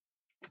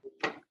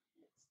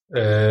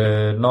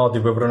 No,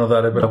 ti puoi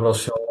prenotare per la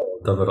prossima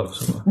volta, però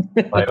insomma.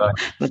 Vai, vai.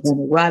 Va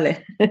bene,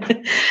 uguale.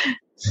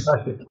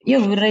 Io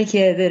vorrei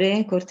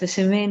chiedere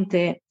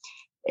cortesemente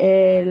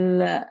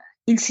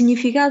il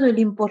significato e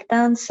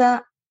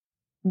l'importanza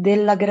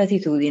della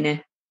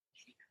gratitudine.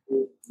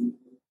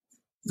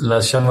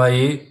 La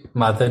Shamai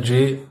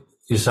Mataji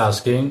is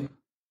asking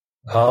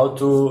how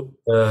to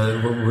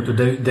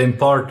the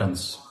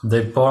importance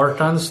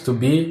to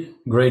be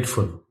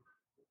grateful.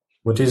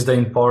 What is the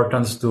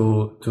importance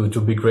to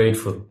be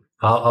grateful?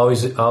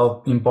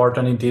 How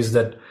important it is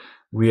that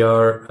we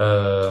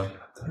are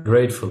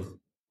grateful?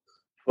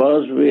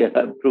 First, we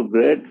have to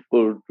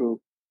grateful to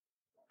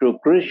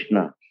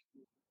Krishna.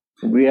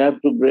 We have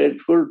to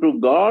grateful to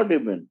God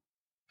even.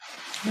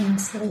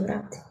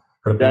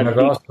 Per prima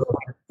cosa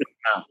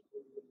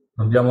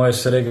dobbiamo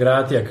essere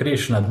grati a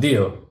Krishna, a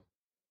Dio.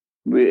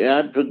 We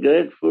have to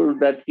grateful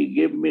that He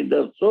gave me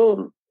the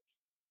soul.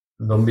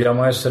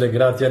 Dobbiamo essere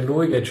grati a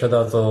Lui che ci ha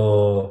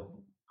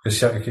dato, che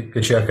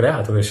ci ha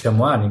creato, che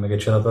siamo anime, che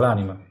ci ha dato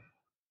l'anima.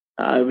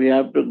 We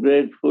have to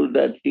grateful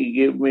that He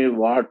gave me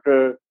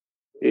water,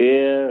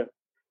 air,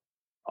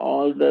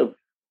 all the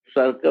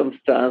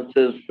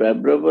circumstances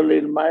favorable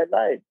in my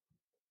life.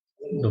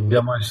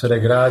 Dobbiamo essere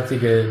grati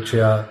che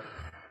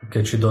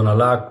ci dona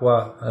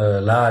l'acqua,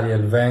 l'aria,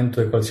 il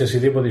vento e qualsiasi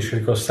tipo di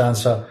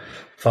circostanza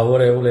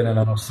favorevole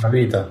nella nostra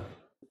vita.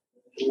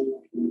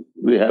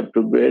 We have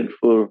to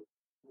grateful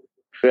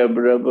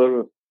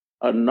favorable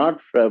or not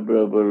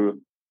favorable.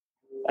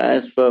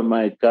 As per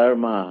my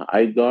karma,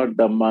 I got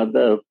the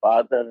mother,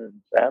 father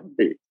and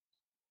family.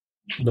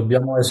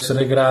 Dobbiamo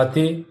essere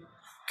grati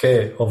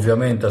che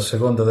ovviamente a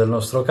seconda del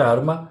nostro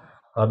karma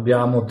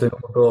abbiamo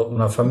ottenuto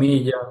una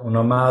famiglia,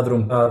 una madre,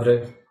 un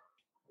padre.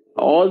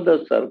 All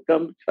the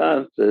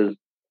circumstances,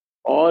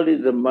 all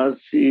is the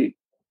mercy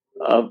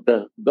of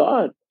the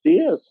God,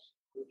 yes.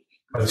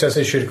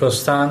 Qualsiasi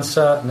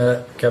circostanza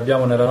che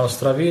abbiamo nella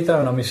nostra vita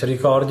è una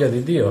misericordia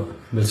di Dio,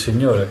 del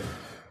Signore.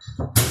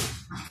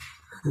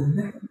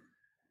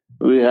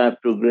 We have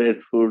to be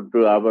grateful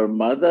to our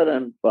mother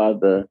and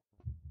father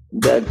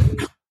that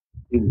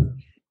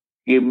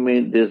give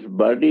me this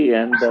body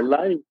and the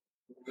life,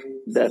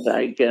 that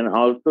I can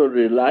also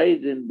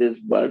realize in this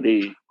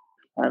body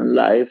and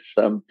life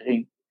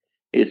something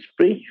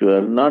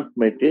spiritual, not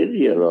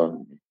material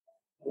only.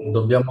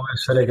 Dobbiamo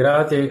essere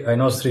grati ai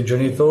nostri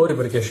genitori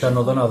perché ci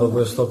hanno donato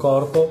questo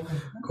corpo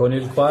con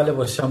il quale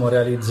possiamo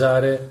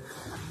realizzare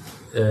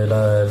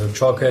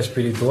ciò che è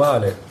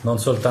spirituale, non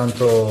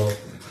soltanto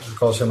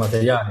cose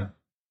materiali.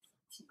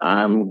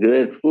 I'm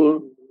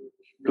grateful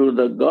to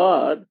the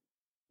God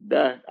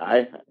that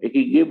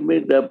He gave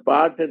me the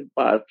part and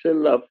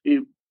parcel of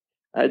Him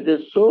as a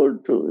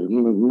soul to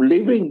Him,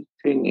 living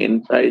thing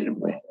inside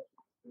me.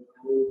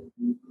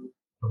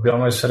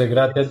 Dobbiamo essere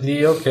grati a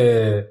Dio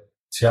che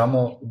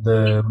siamo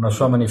una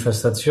sua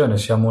manifestazione,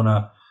 siamo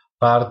una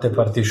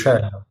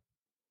particella.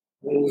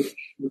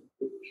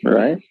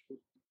 Right?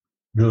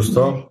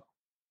 Giusto?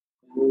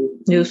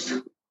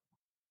 Giusto.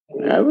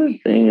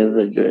 Everything is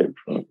a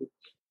grateful.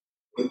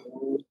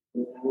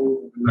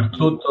 Per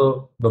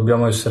tutto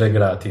dobbiamo essere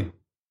grati.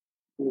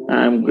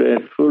 I'm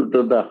grateful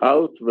to the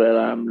house where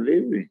I'm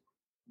living.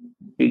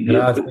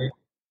 Grati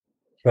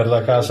per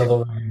la casa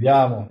dove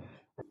viviamo.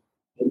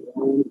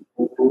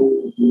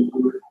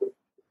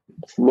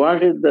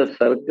 What is the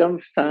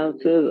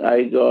circumstances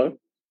I got?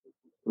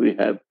 We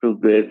have to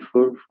be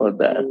grateful for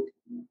that.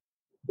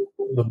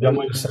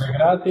 Dobbiamo essere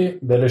grati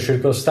delle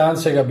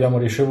circostanze che abbiamo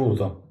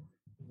ricevuto.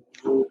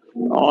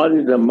 All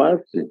is a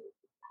mercy.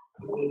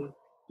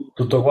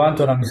 Tutto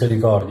quanto è una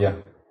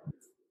misericordia.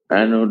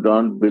 And who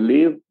don't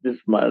believe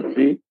this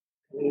mercy,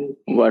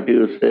 what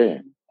you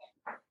say?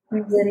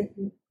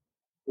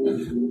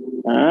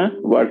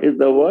 What is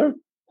the word?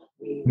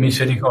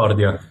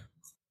 Misericordia.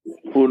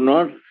 Who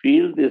not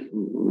feel this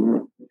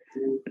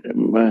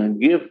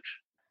gift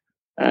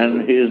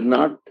and he is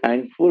not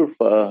thankful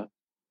for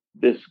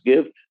this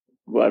gift,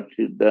 what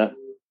is the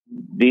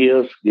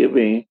Dios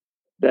giving,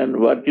 then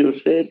what you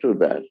say to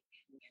that?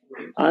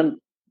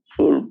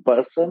 Unful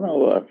person or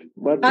what?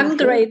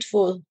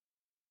 Ungrateful.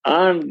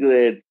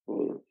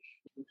 Ungrateful.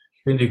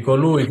 Quindi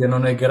colui che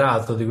non è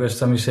grato di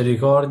questa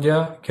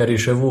misericordia che ha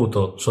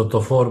ricevuto sotto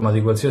forma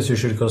di qualsiasi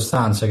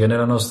circostanza che è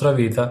nella nostra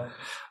vita,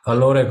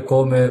 allora è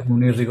come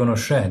un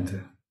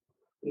irriconoscente.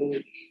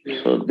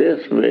 So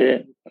this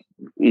way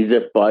is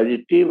a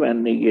positive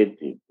and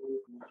negative,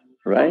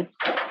 right?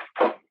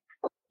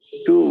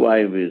 Two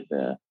wives is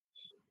there.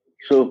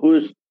 So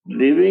who's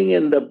living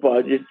in the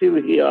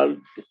positive, he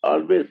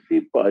always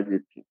see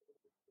positive.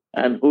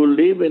 And who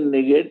live in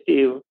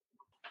negative,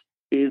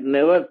 he is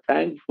never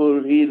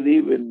thankful, he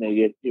live in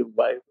negative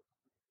vibe.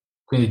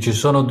 Quindi ci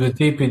sono due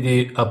tipi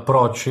di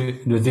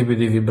approcci, due tipi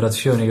di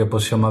vibrazioni che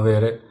possiamo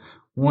avere.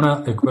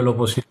 Una è quello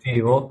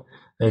positivo,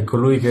 e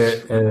colui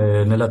che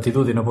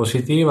nell'attitudine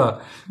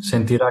positiva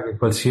sentirà che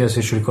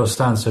qualsiasi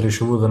circostanza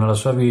ricevuta nella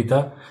sua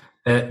vita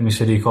è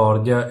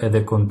misericordia ed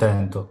è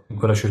contento in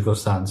quella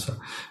circostanza,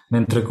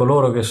 mentre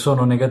coloro che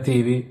sono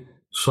negativi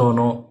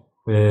sono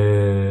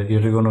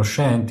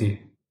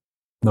irriconoscenti,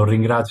 non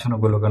ringraziano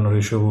quello che hanno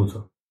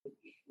ricevuto.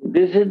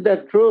 This is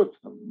the truth,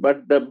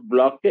 but the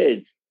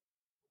blockage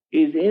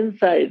is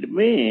inside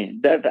me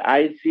that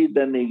I see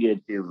the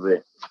negative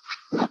way.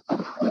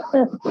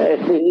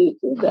 You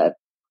see that?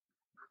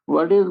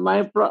 What is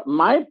my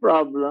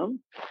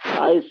problem?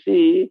 I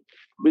see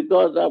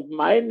because of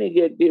my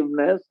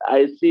negativeness,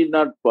 I see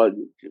not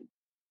positive,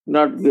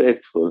 not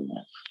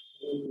gratefulness.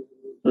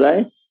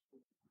 Right?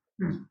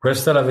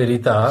 Questa è la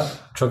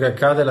verità, ciò che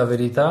accade è la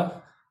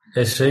verità,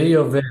 e se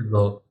io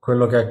vedo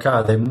quello che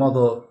accade in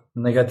modo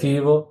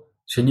negativo,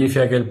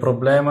 significa che il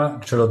problema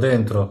ce l'ho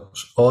dentro,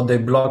 ho dei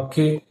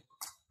blocchi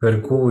per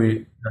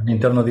cui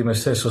all'interno di me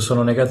stesso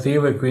sono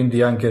negativo e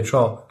quindi anche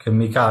ciò che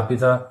mi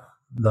capita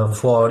da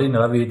fuori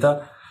nella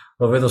vita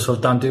lo vedo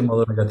soltanto in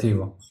modo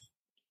negativo.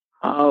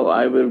 How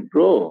I will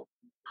grow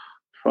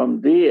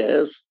from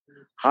this,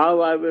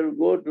 how I will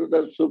go to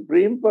the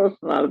Supreme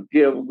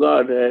Personality of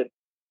Godhead,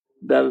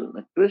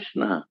 the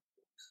Krishna,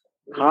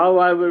 how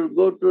I will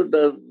go to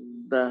the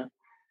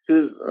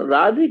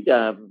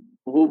Radhika,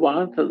 who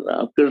wants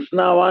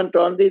Krishna wants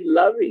only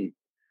loving.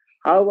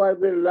 How I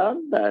will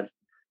learn that?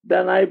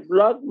 Then I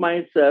block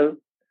myself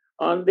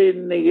on the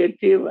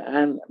negative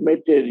and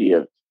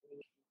material.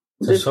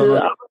 Se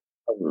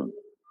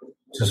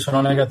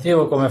sono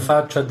negativo, come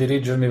faccio a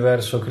dirigermi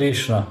verso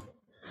Krishna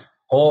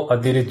o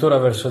addirittura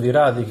verso di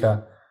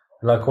Radhika,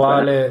 la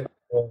quale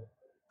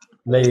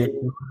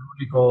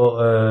l'unico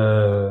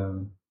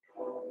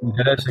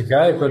interesse che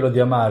ha è quello di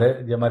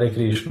amare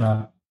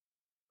Krishna.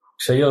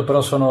 Se io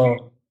però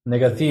sono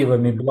negativo e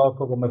mi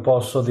blocco, come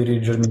posso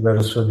dirigermi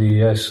verso di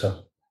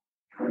essa?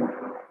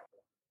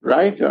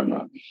 Right or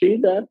not? See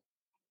that?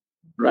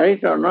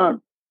 Right or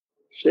not?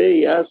 Say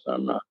yes or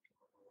not?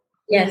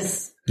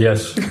 Yes.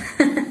 Yes.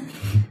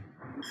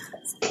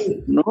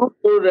 No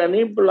put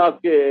any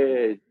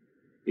blockage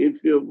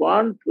if you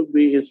want to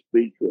be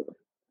spiritual.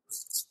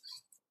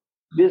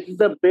 This is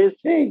the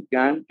basic.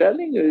 I'm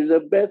telling you, it's the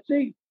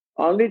basic.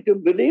 Only to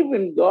believe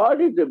in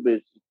God is the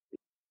basic.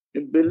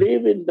 To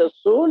believe in the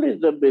soul is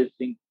the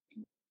basic.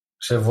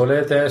 Se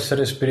volete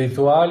essere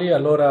spirituali,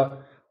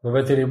 allora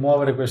dovete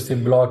rimuovere questi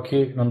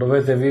blocchi, non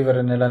dovete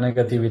vivere nella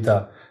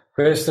negatività.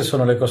 Queste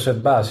sono le cose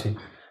basi.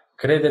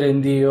 Credere in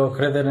Dio,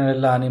 credere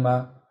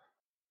nell'anima,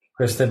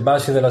 queste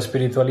basi della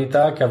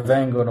spiritualità che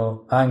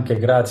avvengono anche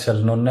grazie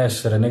al non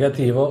essere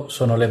negativo,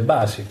 sono le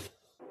basi.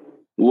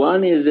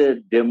 One is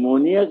a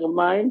demoniac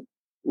mind,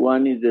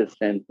 one is a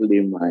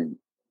saintly mind.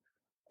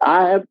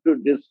 I have to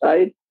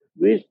decide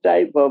which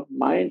type of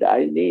mind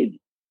I need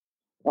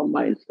for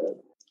myself.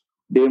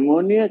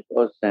 Demoniac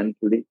or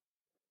saintly?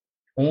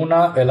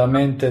 Una è la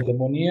mente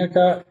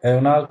demoniaca e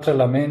un'altra è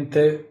la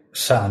mente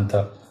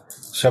santa.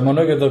 Siamo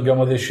noi che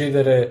dobbiamo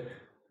decidere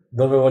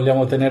dove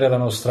vogliamo tenere la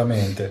nostra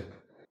mente.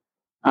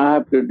 I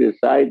have to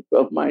decide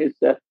for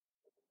myself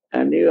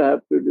and you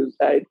have to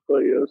decide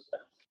for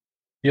yourself.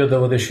 Io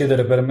devo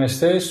decidere per me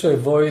stesso e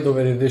voi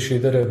dovete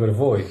decidere per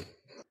voi.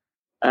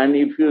 And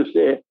if you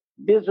say,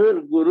 this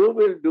will Guru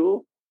will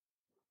do,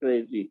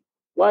 crazy.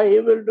 Why he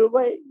will do?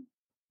 Why?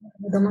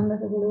 La domanda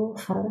che volevo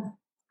fare.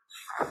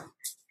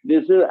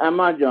 This is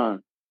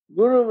Amazon.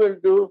 Guru will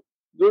do,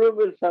 Guru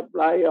will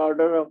supply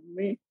order of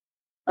me.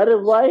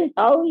 Why?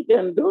 How he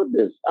can do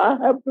this? I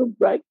have to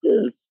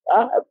practice.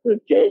 I have to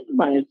change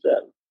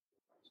myself.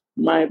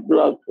 My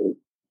blockage.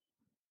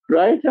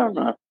 Right or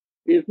not?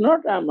 It's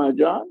not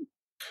Amazon.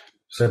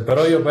 Se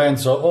però io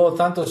penso,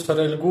 tanto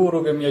sarà il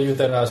guru che mi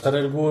aiuterà, sarà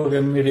il guru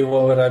che mi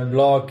rimuoverà i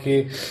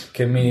blocchi,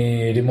 che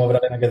mi rimuoverà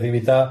le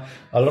negatività,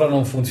 allora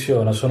non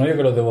funziona, sono io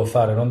che lo devo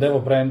fare, non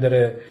devo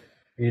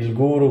prendere il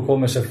guru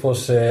come se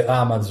fosse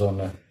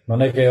Amazon,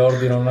 non è che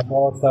ordino una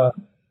cosa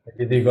e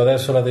gli dico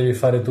adesso la devi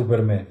fare tu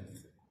per me,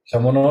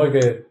 siamo noi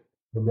che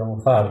dobbiamo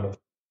farlo.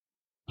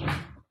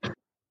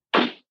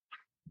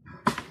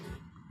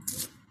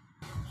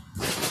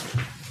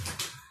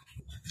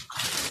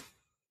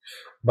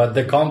 But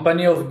the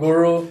company of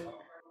Guru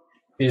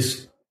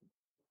is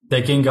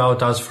taking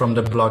out us from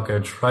the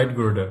blockage, right,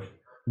 Gurudev?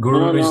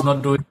 Guru is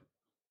not doing...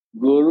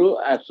 Guru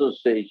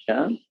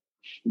association,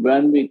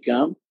 when we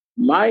come,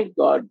 my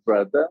God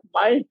brother,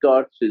 my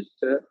God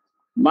sister,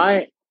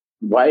 my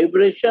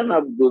vibration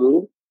of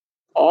Guru,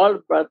 all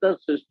brother,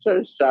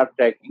 sister start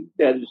taking.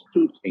 There is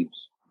two things.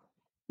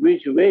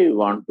 Which way you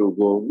want to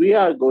go? We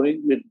are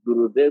going with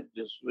Gurudev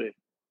this way.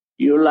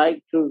 You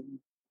like to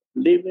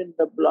live in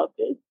the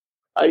blockage?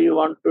 Or you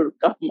want to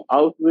come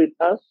out with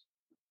us?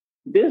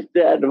 This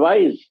the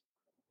advice.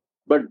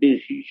 But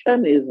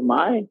decision is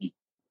mine.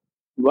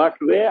 What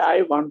way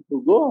I want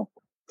to go.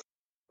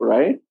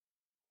 Right?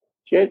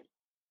 Check.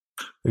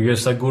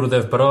 Richiesto a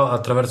Gurudev, però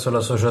attraverso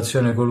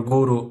l'associazione col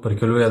Guru,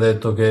 perché lui ha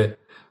detto che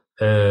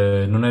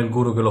non è il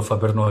Guru che lo fa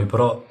per noi,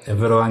 però è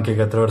vero anche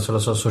che attraverso la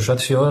sua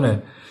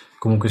associazione,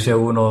 comunque sia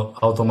uno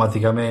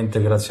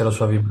automaticamente, grazie alla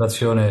sua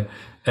vibrazione,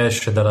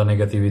 esce dalla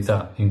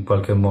negatività in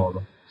qualche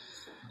modo.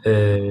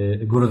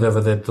 Gurudev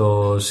ha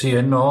detto sì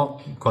e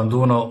no, quando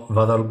uno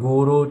va dal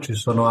Guru ci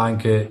sono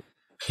anche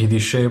i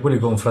discepoli, i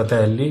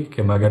confratelli,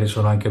 che magari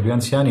sono anche più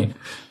anziani,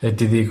 e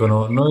ti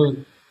dicono: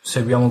 noi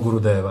seguiamo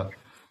Gurudeva,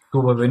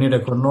 tu vuoi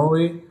venire con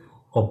noi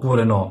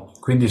oppure no?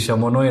 Quindi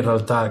siamo noi in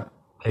realtà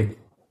che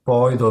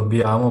poi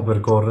dobbiamo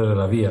percorrere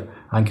la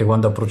via, anche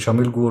quando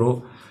approcciamo il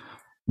Guru.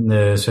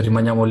 Se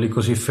rimaniamo lì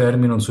così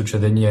fermi non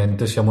succede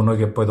niente, siamo noi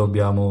che poi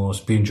dobbiamo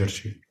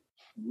spingerci.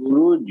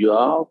 Guru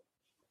job,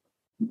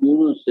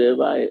 Guru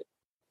Seva,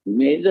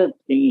 major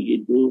thing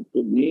he do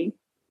to me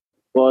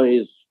for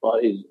his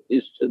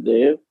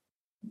Ishtadev,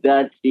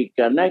 that he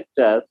connects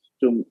us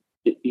to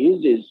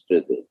his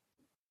Ishtadev.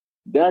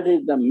 That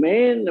is the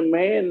main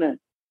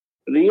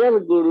real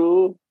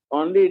Guru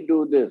only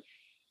do this.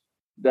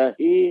 That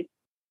he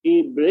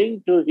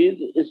bring to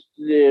his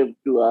Ishtadev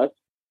to us,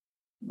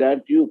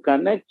 that you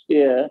connect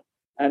here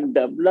and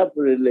develop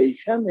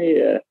relation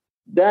here,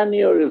 then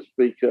your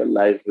spiritual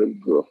life will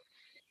grow.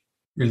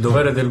 Il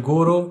dovere del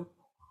Guru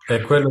è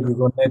quello di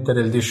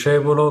connettere il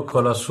discepolo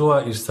con la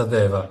sua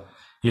Istadeva.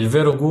 Il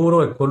vero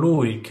Guru è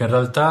colui che in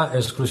realtà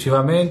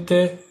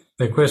esclusivamente,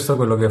 e questo è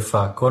quello che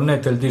fa,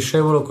 connette il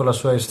discepolo con la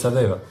sua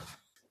Istadeva.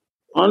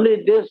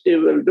 Only this he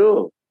will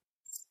do.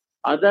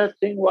 Other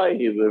thing, why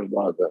he will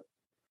bother?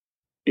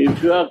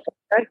 If you are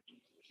connected,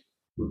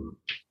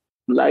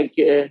 like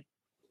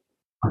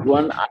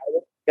one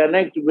iron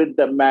connect with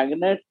the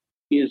magnet,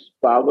 his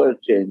power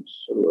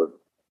changes.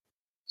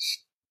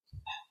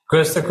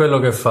 Questo è quello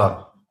che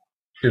fa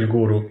il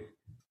Guru.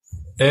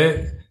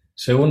 E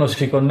se uno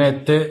si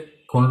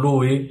connette con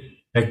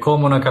lui è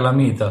come una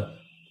calamita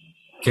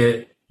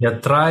che ti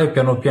attrae e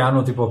piano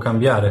piano ti può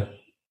cambiare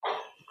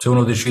se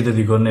uno decide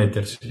di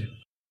connettersi.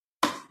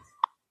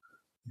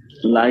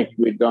 Like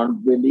we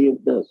don't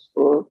believe the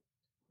soul,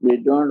 we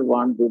don't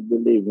want to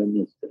believe in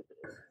it.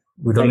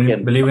 We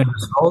don't believe in the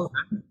soul?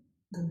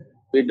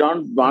 We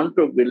don't want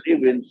to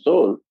believe in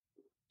soul,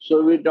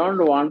 so we don't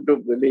want to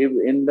believe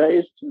in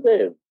the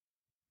Ishtadev.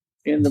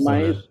 In the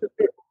my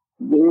Ishtadev,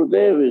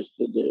 Gurudev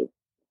Ishtadev.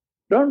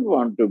 Don't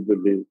want to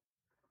believe.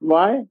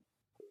 Why?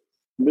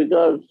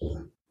 Because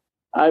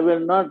I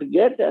will not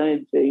get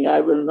anything,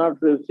 I will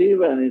not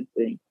receive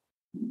anything.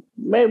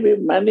 Maybe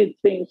many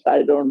things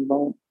I don't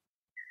know.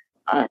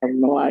 I have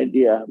no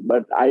idea,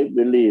 but I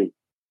believe.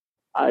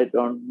 I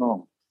don't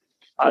know.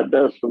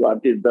 That's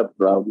what is the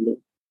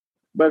problem.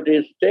 But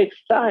it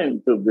takes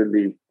time to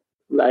believe.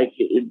 Like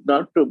it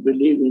not to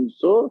believe in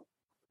soul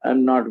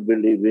and not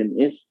believe in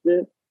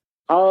Ishtadev.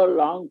 How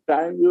long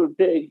time you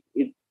take,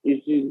 this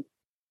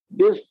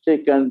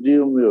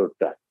consume your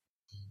time.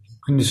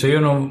 Quindi se io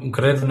non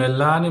credo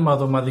nell'anima,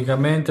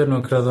 automaticamente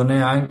non credo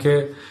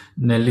neanche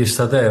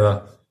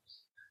nell'Istadeva.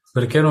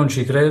 Perché non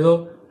ci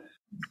credo?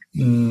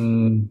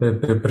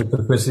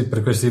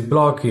 Per questi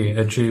blocchi,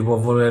 e ci può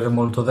volere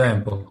molto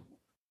tempo.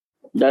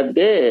 That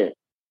day,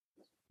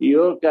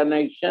 your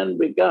relation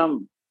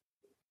become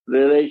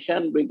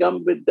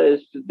with the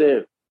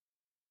Ishtadev.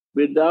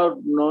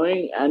 Without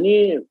knowing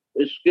any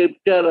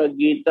scripture or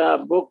Gita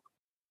book,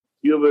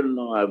 you will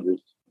know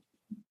everything.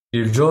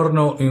 Il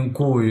giorno in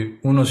cui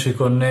uno si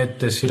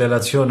connette, si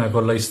relaziona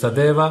con la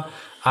Istadeva,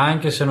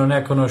 anche se non è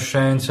a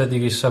conoscenza di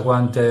chissà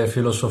quante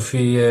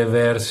filosofie,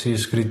 versi,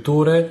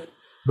 scritture,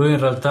 lui in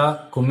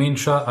realtà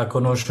comincia a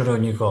conoscere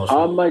ogni cosa.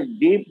 How much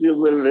deep you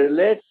will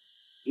relate,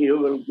 you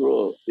will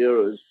grow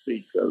your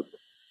spiritual.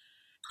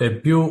 E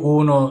più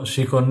uno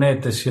si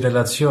connette, si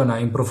relaziona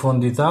in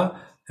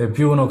profondità, e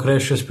più uno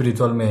cresce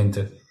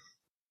spiritualmente.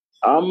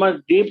 How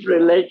much deep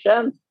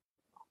relation,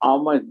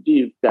 how much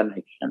deep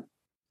connection.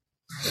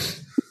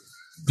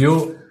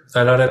 Più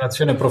è la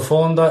relazione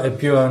profonda e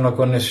più è una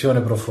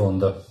connessione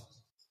profonda.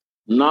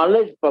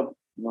 Knowledge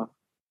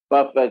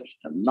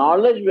perfection.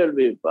 Knowledge will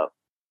be perfect.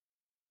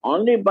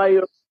 Only by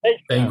your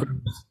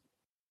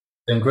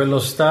E in quello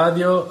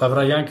stadio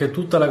avrai anche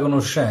tutta la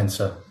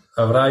conoscenza.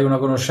 Avrai una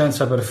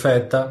conoscenza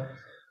perfetta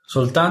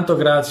soltanto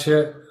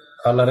grazie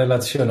alla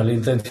relazione,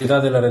 all'intensità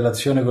della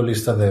relazione con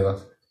l'Istadeva.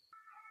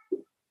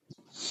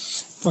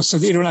 Posso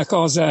dire una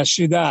cosa a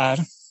Sridhar?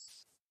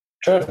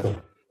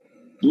 Certo.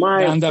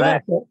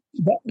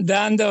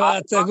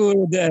 Dandavata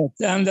Gurudev,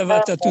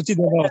 Dandavata a tutti i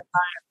devoti.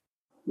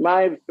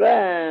 My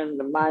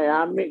friend, my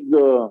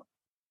amigo,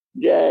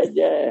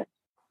 Jai.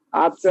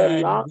 After a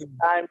long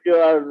time you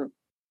are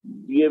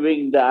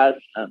giving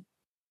darshan.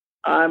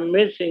 I'm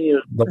missing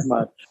you so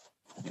much.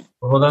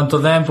 Dopo tanto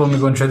tempo mi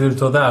concedi il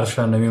tuo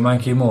darshan e mi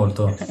manchi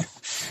molto.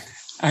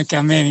 Anche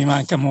a me mi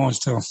manca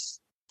molto.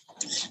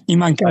 Mi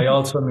manca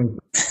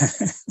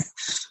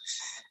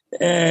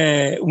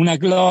una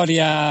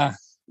gloria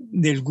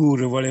del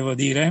Guru, volevo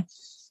dire,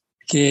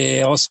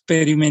 che ho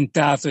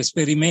sperimento,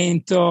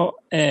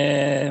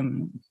 che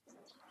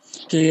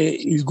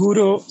il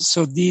Guru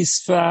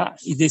soddisfa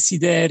i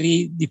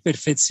desideri di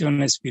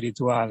perfezione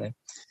spirituale.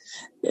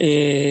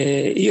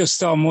 E io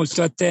sto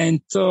molto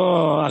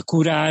attento a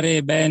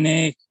curare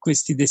bene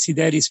questi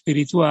desideri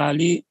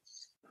spirituali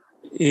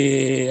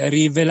e a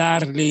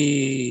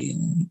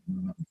rivelarli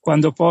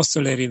quando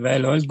posso, le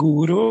rivelo al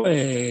Guru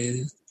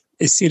e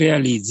si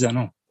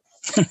realizzano.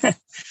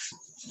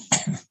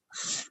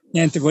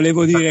 Niente,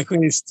 volevo dire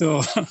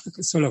questo,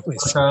 solo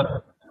questo.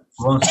 Prabhupada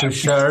wants to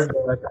share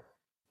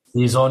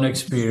his own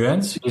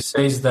experience. He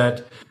says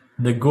that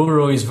the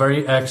guru is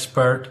very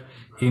expert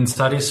in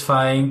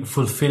satisfying,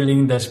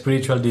 fulfilling the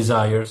spiritual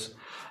desires.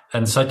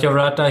 And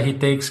Satyavrata, he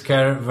takes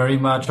care very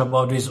much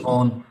about his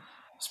own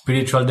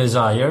spiritual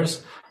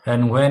desires.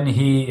 And when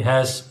he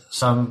has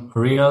some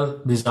real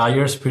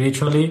desire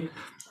spiritually,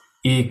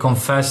 he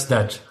confessed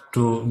that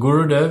to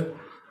Gurudev,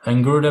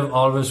 and Gurudev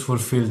always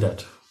fulfilled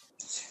that.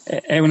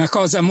 È una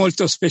cosa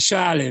molto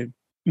speciale,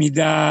 mi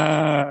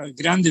dà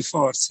grande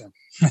forza.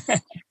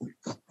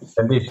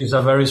 And this is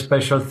a very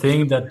special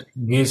thing that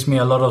gives me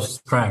a lot of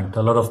strength,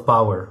 a lot of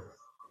power.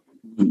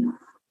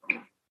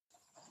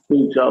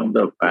 Switch off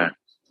the fan.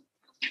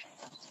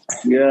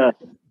 Yeah.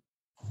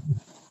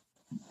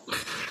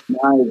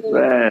 My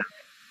friend,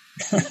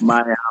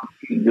 my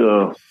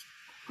amigo.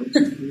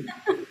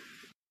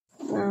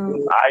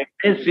 I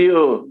miss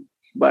you,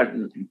 but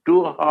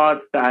too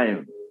hot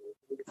time.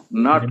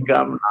 Not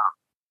come now.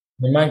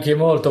 Mi manchi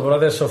molto, però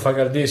adesso fa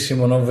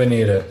caldissimo, non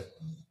venire.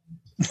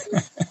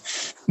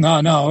 No,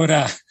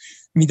 ora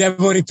mi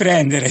devo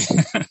riprendere. I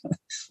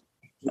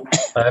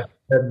have to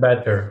get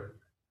better.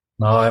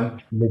 Now I'm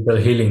a little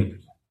healing.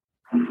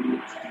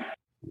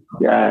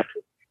 Yeah.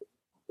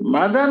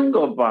 Madan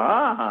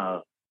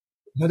Gopal.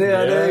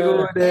 Hare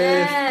Gurudev.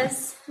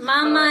 Yes,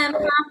 Mama and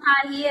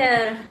Papa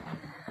here.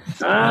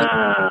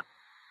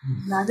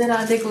 Radhe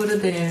Radhe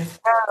Gurudev.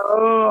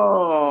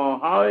 Oh,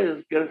 how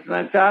is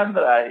Krishna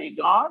Chandra? He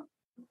gone?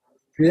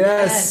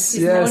 Yes.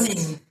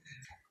 Morning.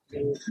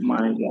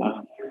 My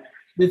God.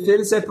 We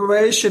feel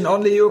separation.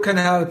 Only you can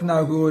help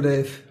now,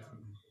 Gurudev.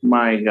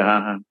 My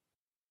God.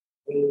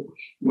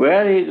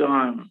 Where he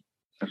gone?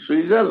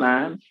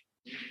 Switzerland?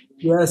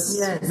 Yes.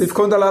 With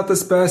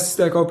Kundalata's best,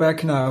 they go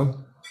back now.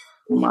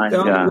 My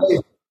God.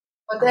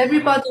 But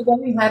everybody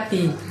very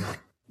happy.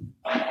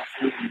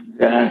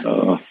 Yeah.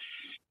 Oh.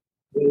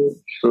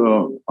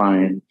 So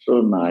fine,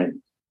 so nice.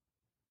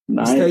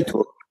 Nice.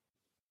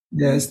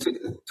 Yes,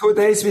 2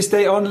 days we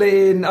stay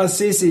only in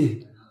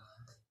Assisi.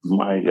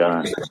 My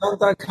God.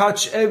 I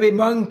touch every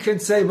monk and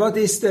say, what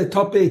is the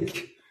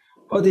topic?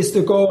 What is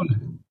the goal?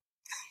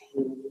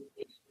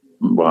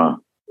 Wow.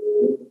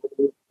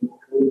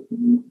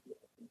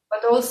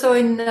 But also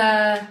in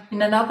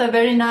another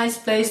very nice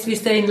place, we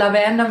stay in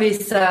Laverna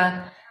with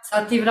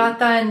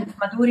Satyavrata and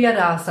Madhurya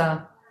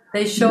Rasa.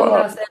 They showed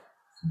us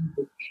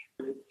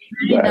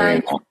very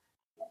nice.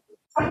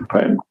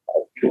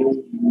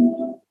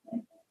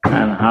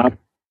 And how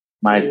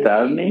my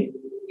Tarni?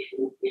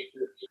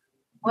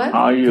 What?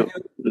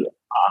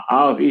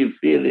 How he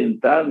feel in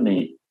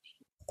Tarni?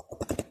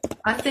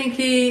 I think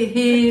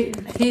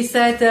he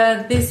said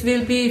this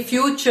will be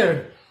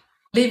future,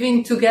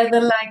 living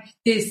together like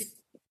this,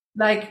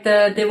 like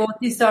the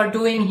devotees are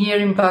doing here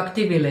in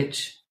Bhakti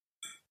Village.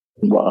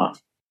 Wow.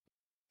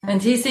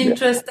 And he's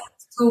interested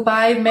to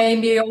buy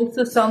maybe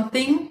also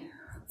something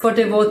for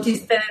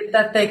devotees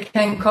that they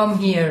can come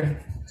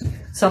here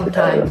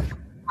sometime.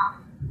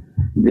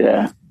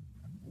 Yeah.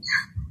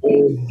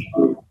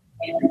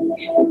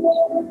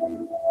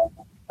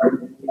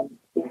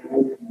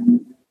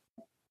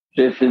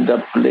 This is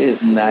the place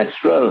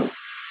natural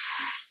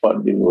for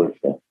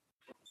devotion.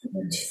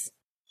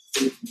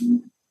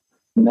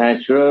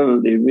 Natural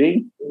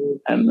living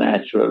and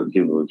natural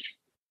devotion.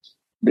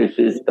 This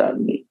is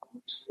Tarni.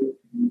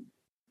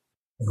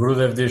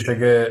 Gurudev dice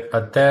che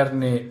a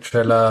Terni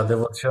c'è la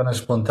devozione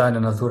spontanea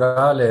e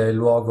naturale, è il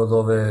luogo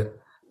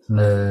dove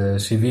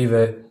si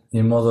vive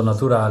in modo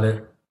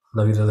naturale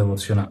la vita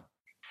devozionale.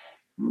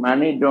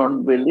 Many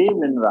don't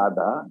believe in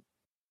Radha,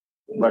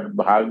 but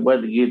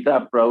Bhagavad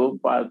Gita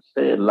Prabhupada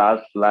say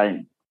last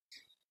line,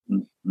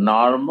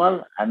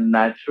 normal and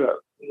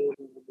natural.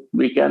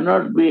 We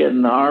cannot be a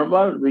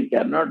normal, we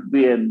cannot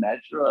be a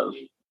natural.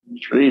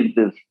 Read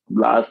this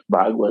last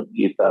Bhagavad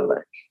Gita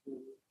line.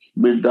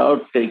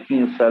 Without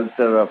taking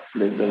shelter of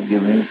pleasure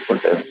giving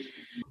potency.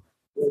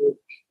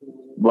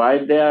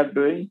 Why they are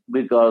doing?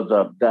 Because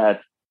of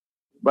that.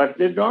 But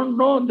they don't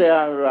know they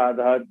are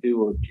Radha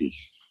devotees.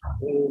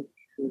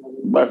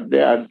 But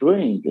they are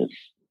doing this.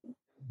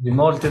 Di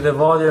molti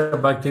devoti a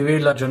Bhakti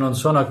Village non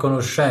sono a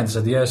conoscenza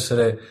di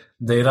essere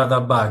dei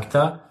Radha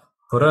Bhakta,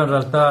 però in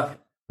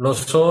realtà lo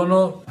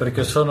sono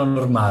perché sono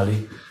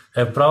normali.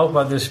 E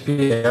Prabhupada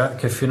spiega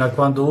che fino a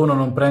quando uno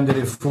non prende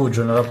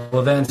rifugio nella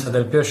potenza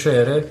del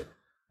piacere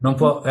non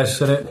può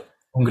essere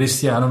un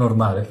cristiano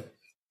normale.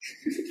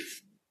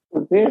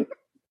 Okay.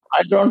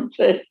 I don't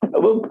say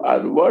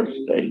Prabhupada, words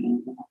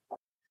saying.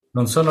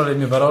 Non sono le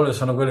mie parole,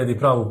 sono quelle di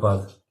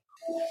Prabhupada.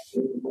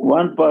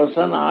 One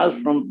person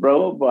asked from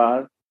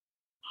Prabhupada,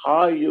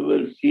 how you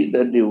will see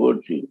the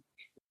devotee?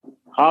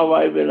 How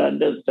I will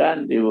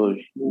understand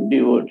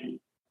devotee?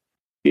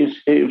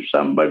 If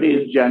somebody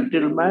is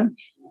gentleman,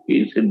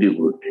 he is a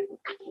devotee.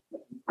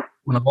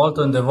 Una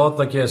volta un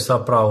devoto ha chiesto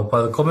a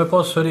Prabhupada come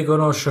posso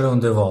riconoscere un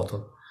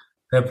devoto?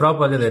 E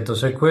Prabhupada gli ha detto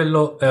se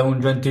quello è un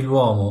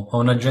gentiluomo o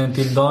una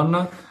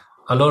gentildonna,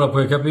 allora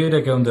puoi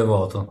capire che è un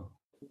devoto.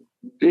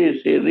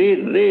 See,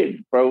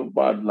 read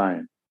Prabhupada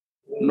line.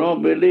 no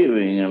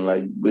believing,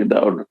 like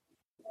without.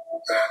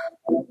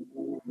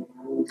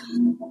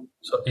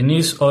 So,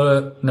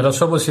 nella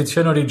sua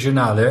posizione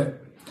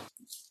originale,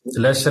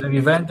 l'essere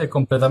vivente è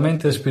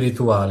completamente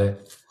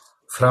spirituale,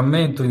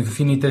 frammento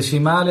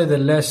infinitesimale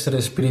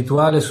dell'essere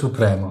spirituale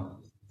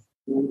supremo.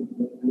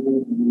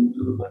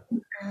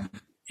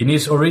 In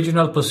his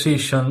original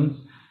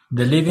position,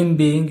 the living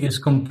being is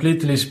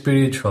completely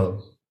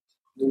spiritual,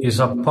 is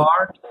a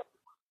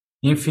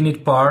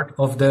infinite part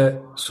of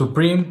the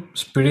supreme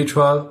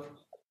spiritual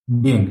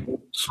being,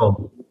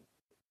 soul.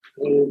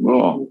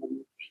 Oh.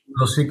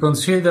 Lo si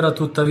considera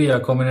tuttavia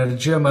come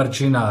energia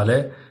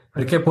marginale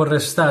perché può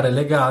restare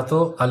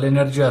legato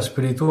all'energia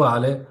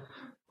spirituale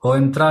o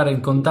entrare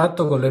in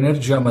contatto con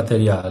l'energia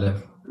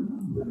materiale.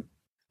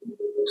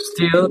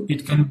 Still,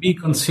 it can be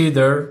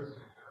considered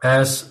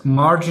as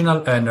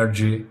marginal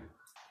energy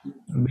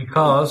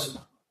because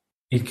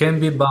it can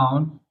be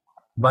bound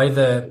by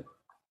the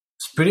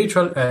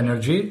spiritual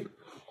energy,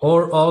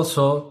 or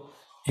also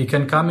it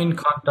can come in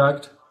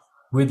contact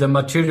with the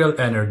material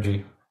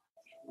energy.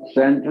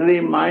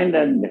 Saintly mind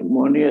and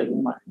demoniac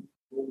mind.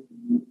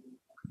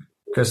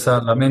 Questa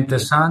è la mente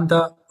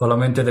santa o la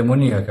mente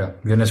demoniaca,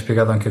 viene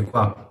spiegato anche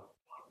qua.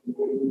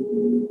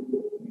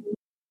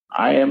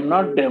 I am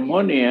not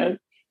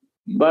demoniac,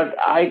 but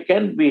I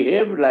can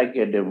behave like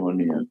a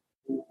demoniac.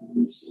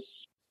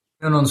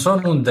 Io non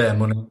sono un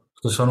demone,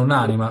 sono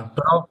un'anima,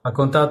 però a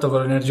contatto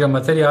con l'energia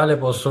materiale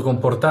posso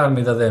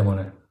comportarmi da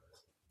demone.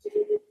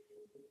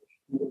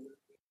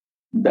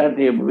 That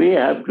if we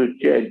have to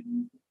check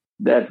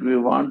that we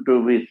want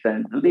to be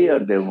saintly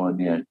or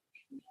demoniac,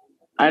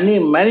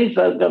 many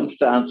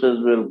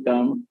circumstances will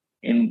come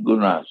in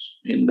gunas,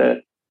 in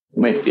the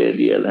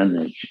material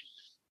energy.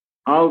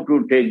 How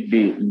to take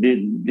the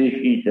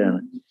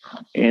decision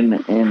in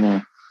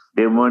a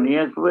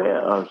demoniac way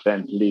or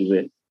saintly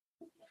way?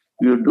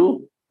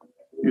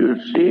 You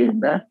see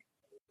that?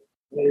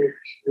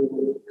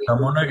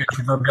 Siamo noi che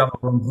ci dobbiamo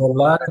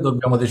controllare,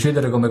 dobbiamo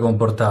decidere come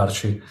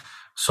comportarci.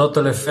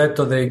 Sotto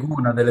l'effetto dei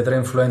guna, delle tre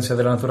influenze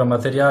della natura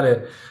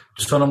materiale,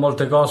 ci sono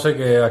molte cose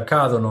che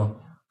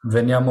accadono.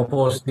 Veniamo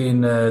posti in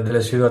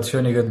delle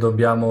situazioni che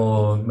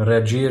dobbiamo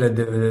reagire,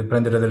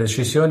 prendere delle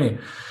decisioni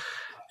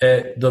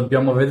e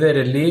dobbiamo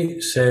vedere lì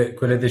se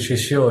quelle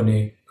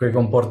decisioni, quei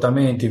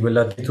comportamenti, quelle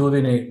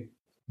attitudini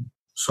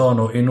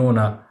sono in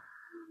una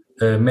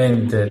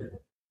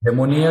mente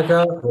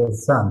demoniaca o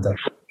santa.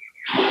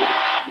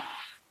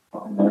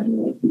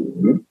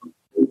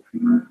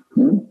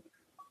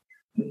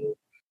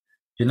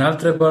 In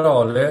altre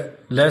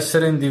parole,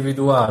 l'essere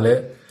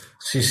individuale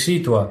si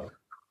situa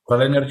tra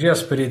l'energia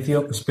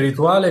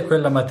spirituale e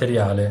quella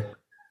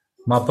materiale,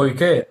 ma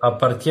poiché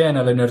appartiene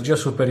all'energia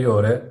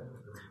superiore,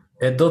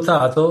 è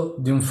dotato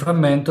di un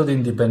frammento di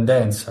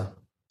indipendenza.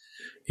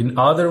 In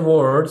other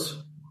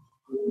words,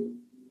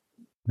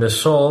 the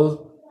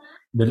soul,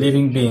 the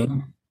living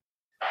being,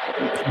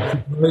 is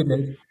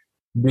situated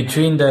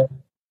between the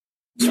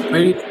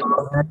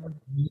spiritual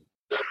energy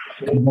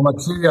and the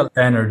material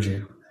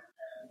energy.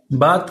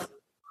 But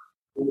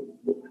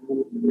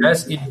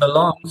as it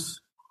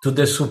belongs to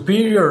the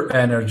superior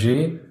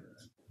energy,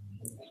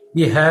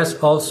 he has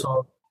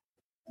also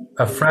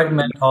a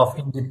fragment of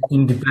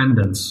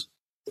independence.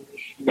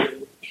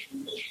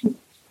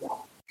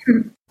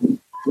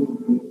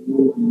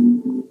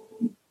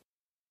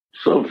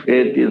 So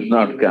faith is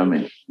not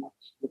coming.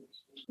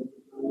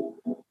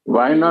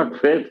 Why not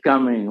faith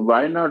coming?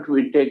 Why not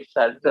we take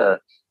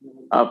shelter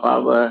of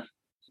our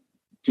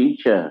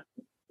teacher?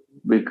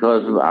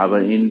 Because of our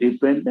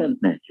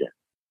independent nature.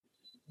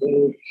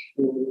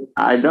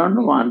 I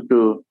don't want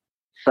to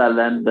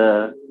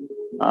surrender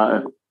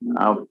or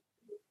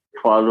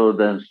follow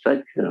the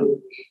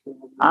instruction.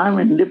 I'm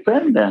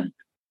independent.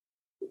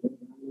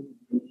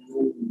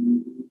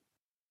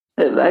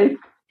 Right?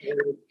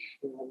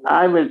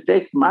 I will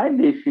take my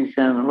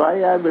decision.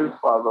 Why I will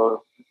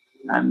follow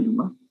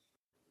animal?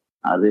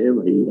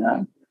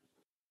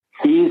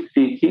 He is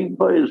teaching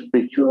for a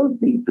spiritual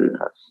thing to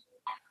us.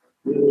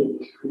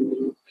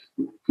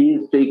 He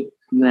is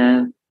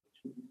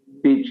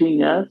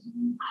teaching us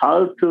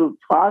how to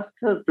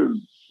faster to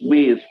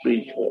be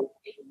spiritual.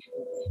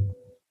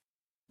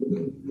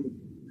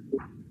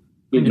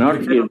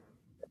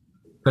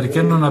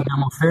 Perché non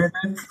abbiamo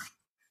fede?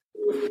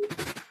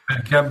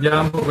 Perché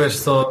abbiamo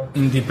questa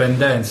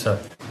indipendenza.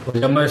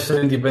 Vogliamo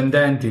essere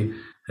indipendenti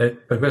e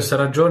per questa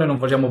ragione non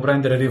vogliamo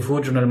prendere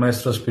rifugio nel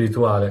maestro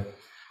spirituale.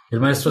 Il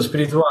maestro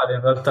spirituale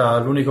in realtà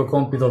l'unico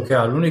compito che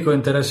ha, l'unico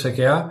interesse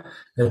che ha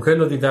è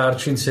quello di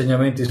darci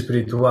insegnamenti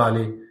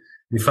spirituali,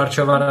 di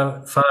farci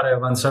fare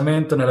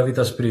avanzamento nella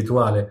vita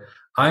spirituale.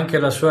 Anche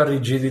la sua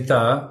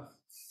rigidità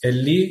è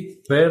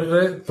lì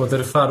per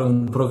poter fare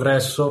un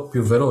progresso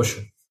più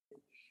veloce.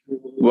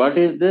 What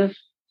is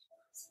this?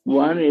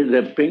 One is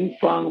a ping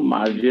pong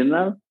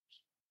marginal,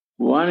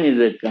 one is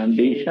a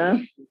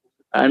condition,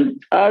 and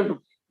third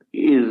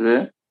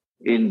is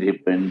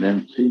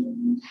independency.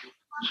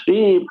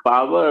 Three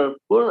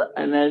powerful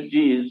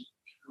energies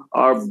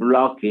are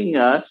blocking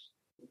us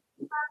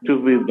to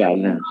be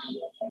balanced.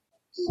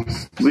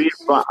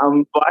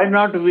 Why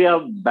not we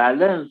have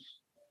balance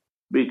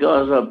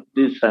because of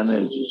these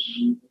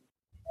energies?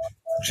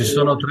 Ci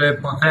sono tre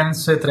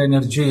potenze, tre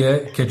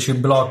energie che ci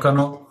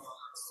bloccano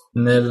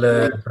nel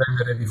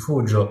prendere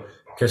rifugio,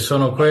 che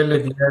sono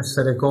quelle di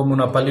essere come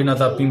una pallina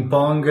da ping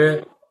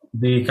pong,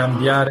 di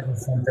cambiare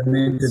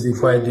costantemente di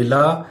qua e di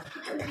là.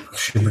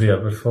 Scibria,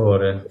 per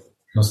favore,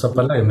 non sta a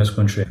parlare che mi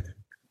sconcentri.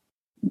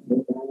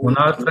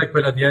 Un'altra è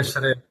quella di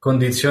essere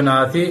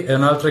condizionati e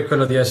un'altra è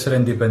quella di essere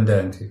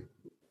indipendenti.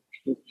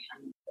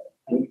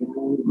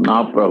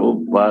 Now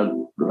Prabhupada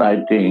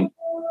writing,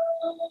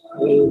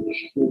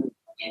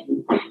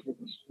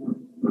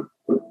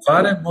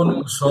 fare buon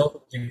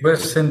uso di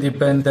questa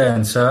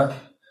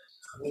indipendenza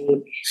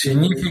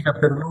significa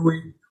per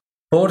lui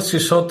porsi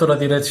sotto la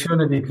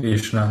direzione di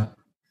Krishna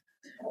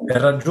e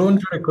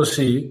raggiungere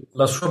così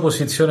la sua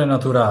posizione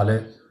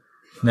naturale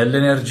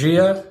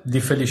nell'energia di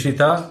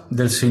felicità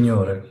del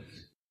Signore.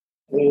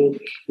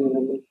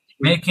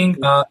 Making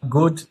a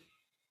good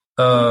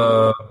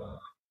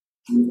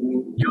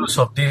use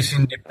of this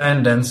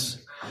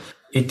independence,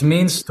 it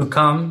means to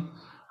come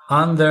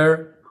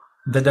under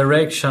the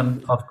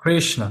direction of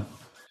Krishna,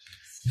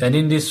 and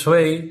in this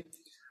way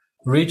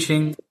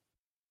reaching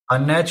a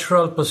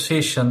natural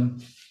position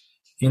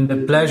in the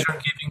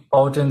pleasure-giving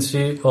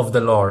potency of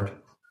the Lord.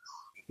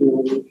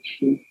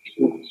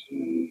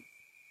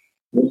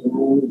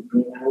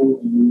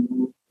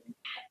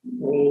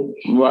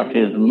 what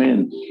it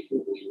means.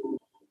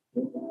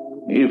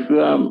 If you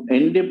are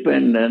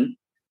independent,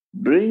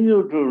 bring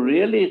you to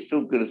really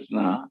to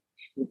Krishna,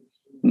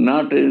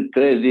 not a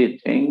crazy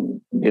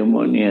thing,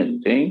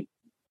 demoniac thing,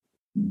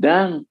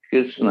 then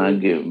Krishna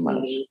give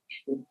mercy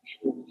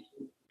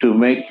to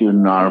make you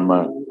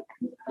normal.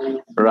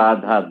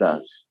 Radha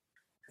does.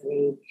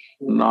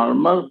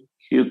 Normal,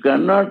 you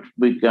cannot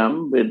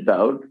become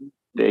without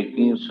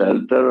taking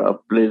shelter of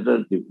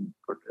pleasure-giving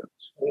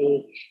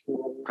potency.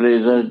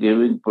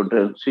 Pleasure-giving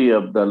potency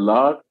of the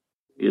Lord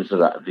is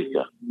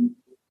Radhika.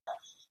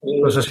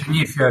 Cosa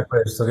significa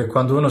questo? Che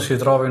quando uno si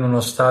trova in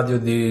uno stadio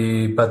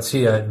di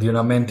pazzia, di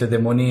una mente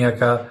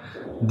demoniaca,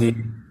 di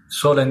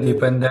sola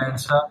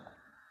indipendenza,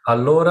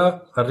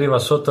 allora arriva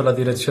sotto la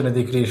direzione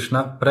di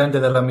Krishna, prende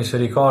della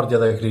misericordia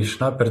da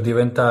Krishna per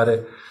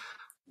diventare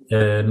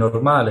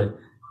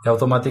normale e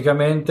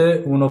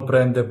automaticamente uno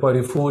prende poi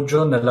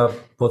rifugio nella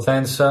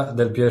potenza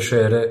del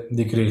piacere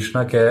di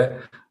Krishna, che è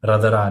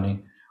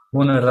Radharani.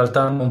 Uno in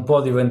realtà non può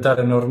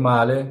diventare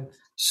normale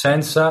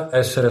senza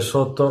essere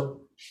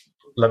sotto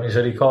la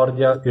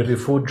misericordia, il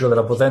rifugio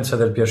della potenza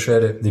del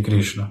piacere di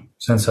Krishna,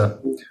 senza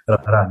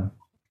Radharani.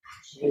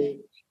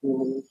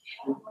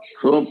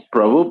 So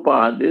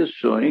Prabhupada is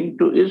showing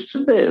to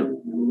Ishtadev,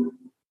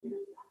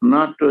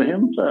 not to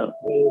himself.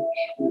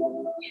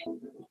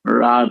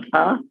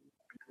 Radha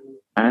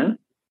and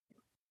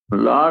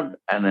Lord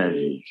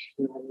energy.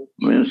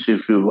 Means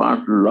if you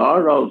want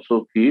Lord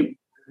also keep,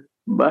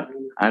 but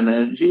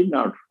energy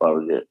not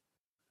forget.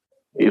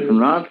 If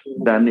not,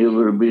 then you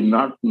will be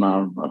not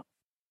normal.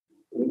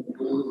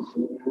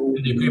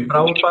 Quindi qui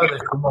Prabhupada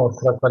ci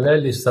mostra qual è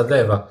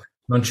l'Istadeva,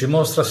 non ci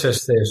mostra se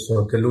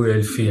stesso, che lui è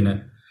il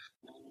fine.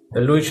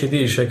 E lui ci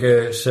dice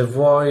che se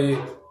vuoi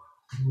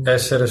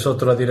essere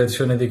sotto la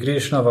direzione di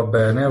Krishna va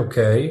bene,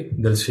 ok,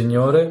 del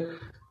Signore,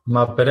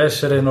 ma per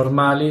essere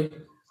normali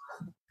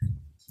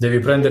devi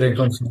prendere in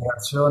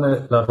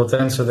considerazione la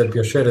potenza del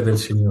piacere del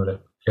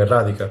Signore, che è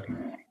Radhika.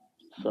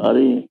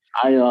 Sorry,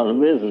 I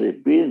always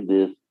repeat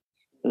this.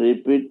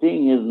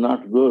 Repeating is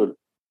not good.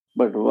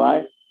 But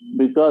why?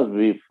 Because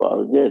we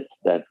forget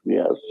that we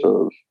are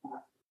souls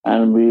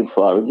and we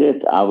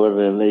forget our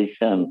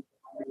relation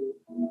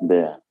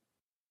there.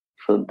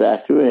 So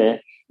that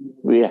way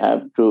we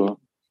have to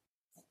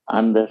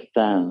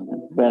understand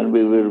when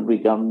we will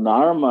become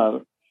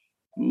normal,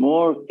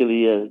 more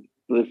clear,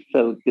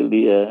 crystal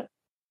clear,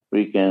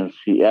 we can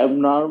see.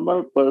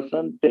 Abnormal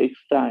person takes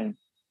time,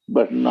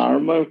 but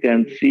normal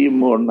can see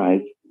more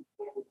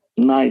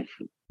nice,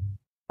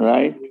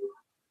 right?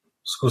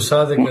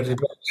 Scusate che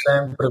ripeto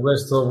sempre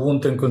questo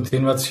punto in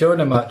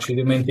continuazione, ma ci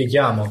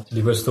dimentichiamo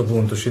di questo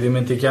punto, ci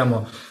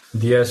dimentichiamo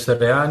di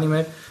essere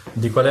anime,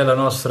 di qual è la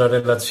nostra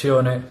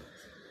relazione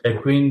e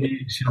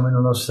quindi siamo in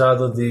uno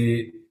stato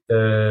di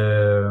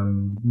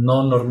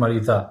non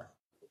normalità.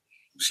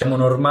 Siamo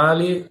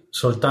normali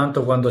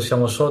soltanto quando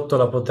siamo sotto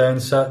la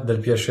potenza del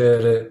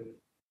piacere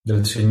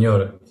del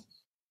Signore.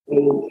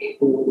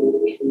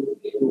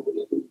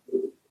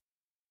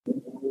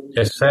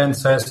 E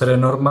senza essere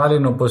normali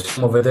non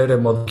possiamo vedere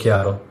in modo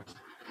chiaro.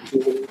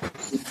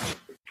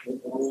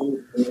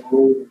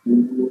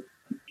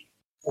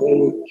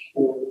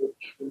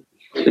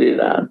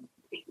 Sriram.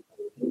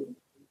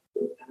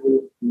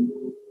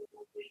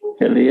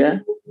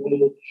 Clear?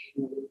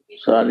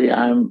 Sorry,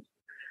 I'm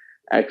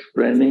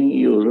explaining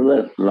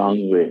useless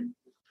long way.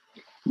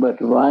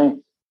 But why?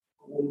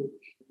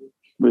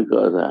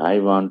 Because I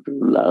want to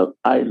love.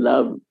 I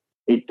love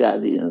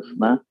Italians,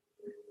 na?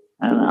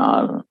 And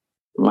all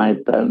my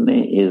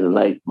Tarni is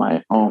like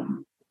my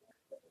home.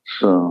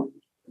 So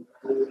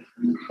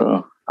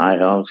I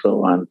also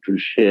want to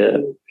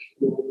share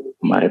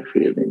my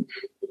feelings.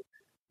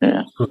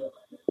 Yeah.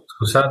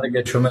 Scusate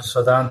che ci ho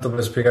messo tanto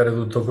per spiegare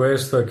tutto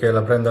questo e che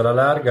la prendo alla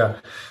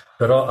larga,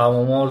 però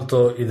amo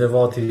molto i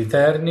devoti di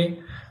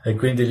Terni e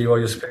quindi gli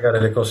voglio spiegare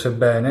le cose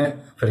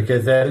bene,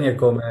 perché Terni è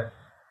come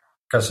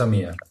casa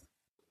mia.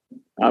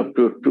 Up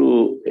to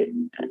 2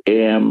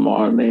 a.m.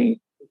 morning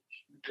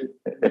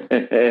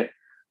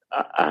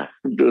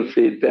to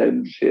sit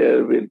and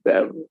share with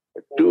them.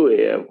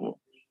 2 a.m.,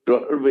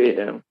 12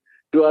 a.m.,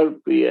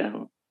 12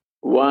 p.m.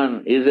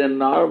 1 is a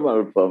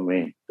normal for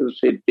me to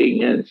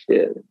sitting and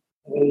sharing.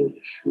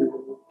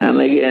 And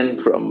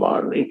again from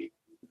morning.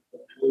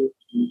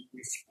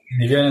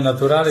 Mi viene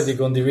naturale di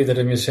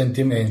condividere i miei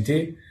sentimenti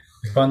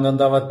e quando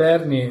andavo a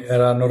Terni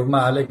era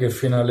normale che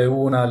fino alle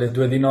 1, alle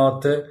 2 di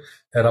notte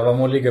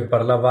eravamo lì che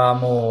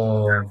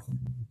parlavamo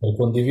per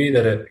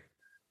condividere.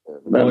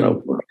 Poi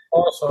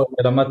riposo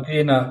e la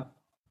mattina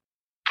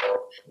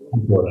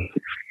ancora.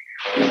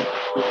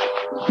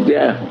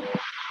 Yeah.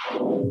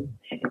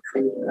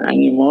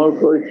 Any more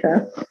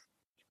questions?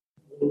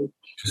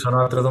 Ci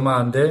sono altre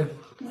domande?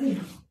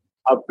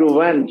 Up to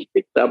when?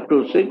 Up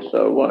to 6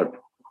 or what?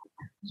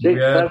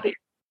 6:30?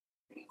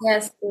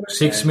 Yes.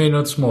 6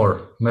 minutes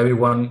more, maybe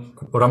one.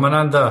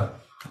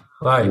 Ramananda,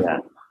 vai.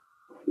 Yeah.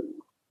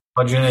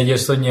 Oggi non hai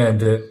chiesto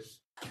niente.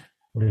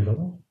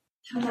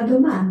 C'è una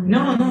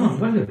domanda. No,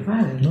 voglio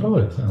fare. Non lo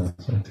vuole fare,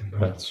 senti,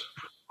 imbarazzo.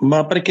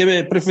 Ma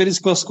perché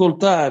preferisco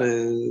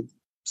ascoltare,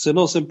 se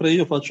no sempre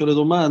io faccio le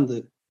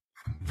domande.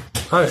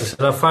 Se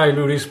la fai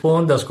lui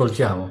risponde,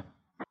 ascoltiamo.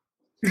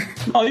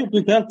 No, io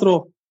più che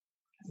altro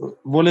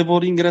volevo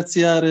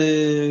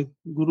ringraziare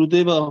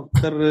Gurudeva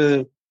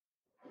per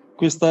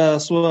questa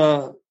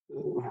sua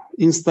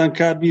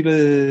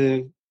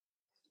instancabile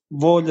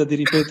voglia di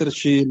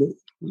ripeterci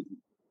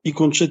i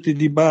concetti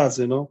di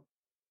base, no?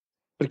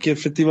 Perché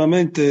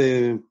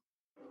effettivamente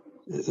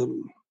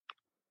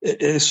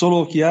è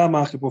solo chi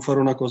ama che può fare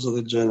una cosa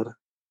del genere.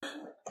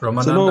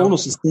 Se no uno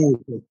si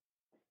stanca.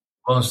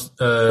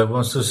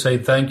 Wants to say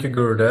thank you,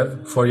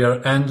 Gurudev, for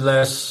your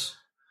endless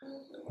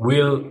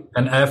will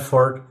and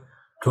effort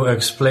to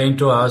explain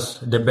to us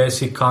the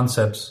basic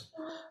concepts,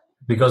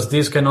 because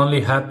this can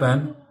only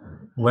happen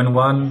when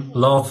one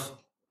loves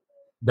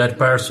that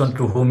person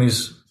to whom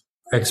is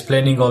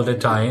explaining all the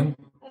time.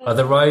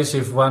 Otherwise,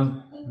 if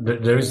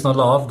there is no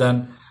love,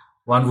 then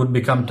one would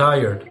become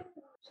tired.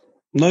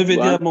 Noi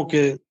vediamo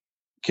che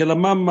la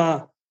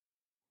mamma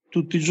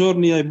tutti i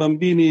giorni ai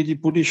bambini gli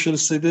pulisce il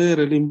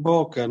sedere, li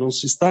imbocca, non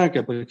si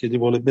stanca perché gli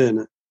vuole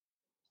bene.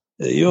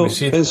 E io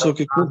penso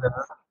che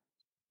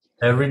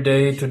every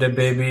day to the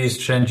babies,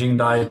 changing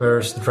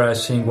diapers,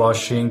 dressing,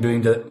 washing,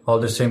 doing all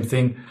the same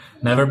thing,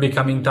 never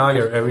becoming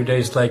tired. Every day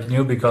is like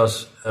new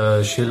because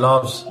she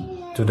loves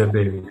to the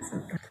baby.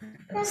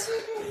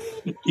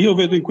 Io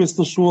vedo in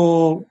questo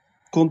suo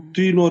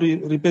continuo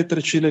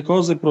ripeterci le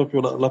cose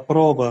proprio la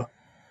prova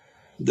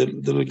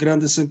del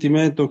grande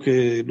sentimento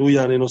che lui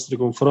ha nei nostri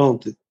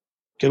confronti,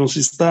 che non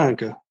si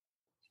stanca.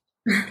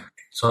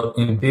 So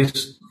in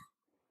this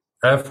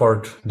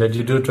effort that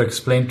you do to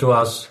explain to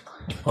us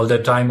all the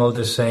time, all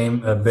the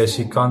same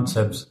basic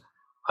concepts,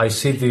 I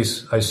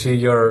see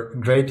your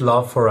great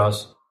love for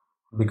us,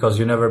 because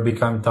you never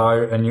become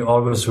tired and you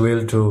always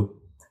will to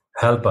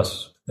help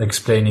us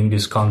explaining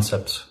these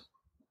concepts.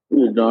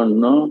 You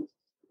don't know.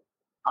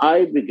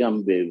 I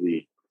become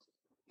baby.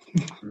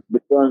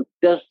 Because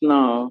just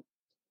now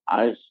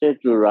I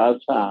said to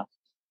Rasa,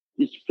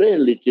 it's very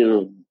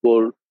little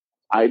gold.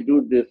 I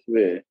do this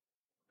way.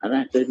 And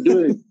I said, do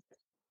it.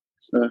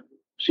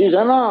 She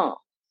said, no.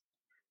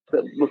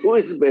 Who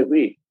is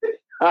baby?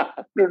 I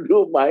have to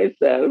do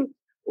myself.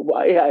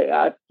 Why I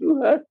ask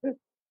to her?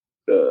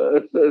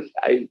 So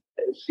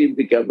she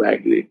became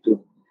angry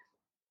too.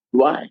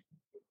 Why?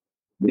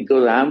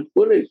 Because I'm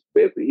foolish,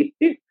 baby.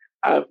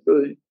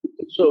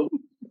 So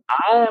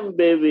I am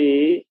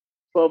baby.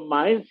 For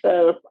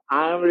myself,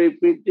 I am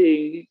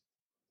repeating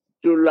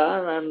to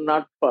learn and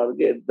not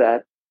forget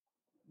that.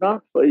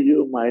 Not for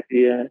you, my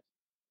dear.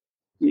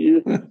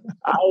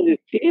 I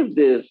received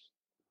this.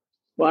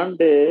 One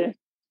day,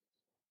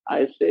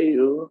 I say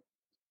you,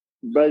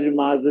 Braj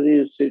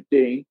Madhuri is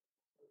sitting.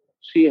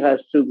 She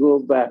has to go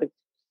back.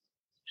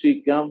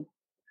 She comes.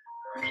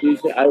 She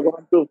said, I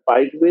want to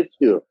fight with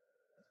you.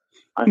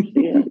 I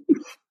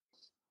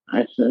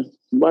said,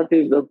 what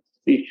is the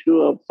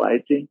issue of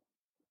fighting?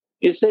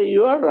 He said,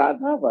 you are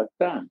Radha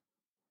Bhakta.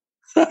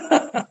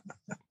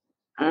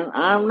 And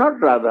I am not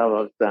Radha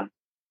Bhakta.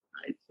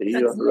 I say,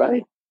 you are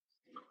right.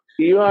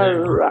 You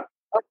are not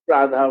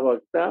Radha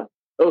Bhakta.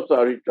 Oh,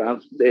 sorry,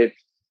 translate.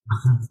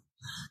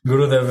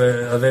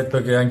 Gurudev ha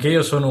detto che anche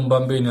io sono un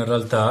bambino in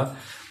realtà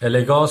e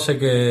le cose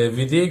che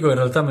vi dico in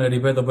realtà me le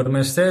ripeto per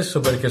me stesso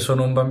perché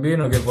sono un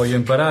bambino che voglio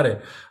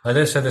imparare.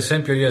 Adesso ad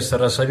esempio riesce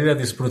a salire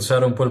di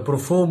spruzzare un po' il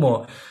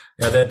profumo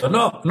e ha detto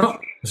no,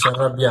 si è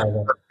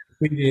arrabbiata.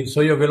 Quindi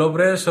so io che l'ho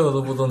preso, ho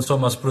dovuto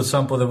insomma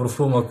spruzzare un po' di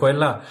profumo qua e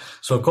là,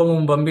 sono come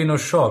un bambino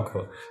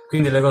sciocco.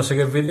 Quindi le cose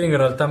che vi dico in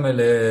realtà me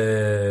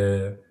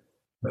le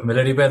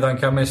ripeto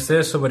anche a me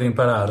stesso per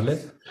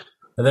impararle.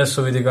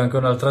 Adesso vi dico anche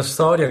un'altra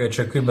storia, che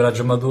c'è qui Braj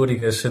Madhuri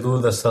che è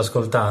seduta, sta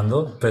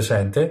ascoltando,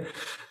 presente.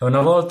 E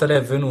una volta lei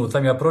è venuta,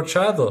 mi ha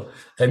approcciato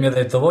e mi ha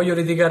detto voglio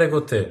litigare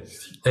con te.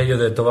 E io ho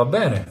detto va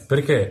bene,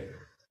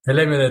 perché? E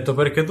lei mi ha detto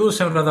perché tu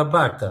sei un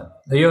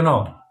Radhabhakta e io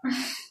no.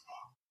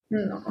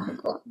 No.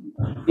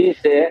 He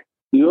said,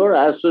 your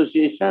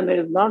association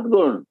is not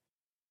good.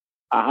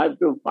 I have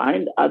to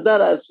find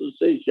other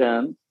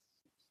association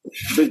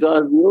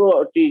because you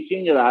are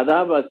teaching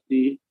Radha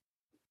Bhakti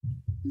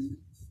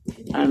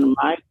and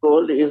my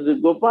goal is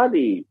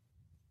Gopali.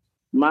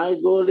 My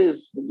goal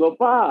is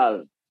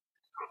Gopal.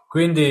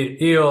 Quindi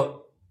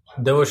io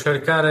devo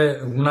cercare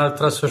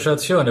un'altra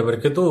associazione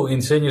perché tu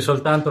insegni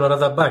soltanto la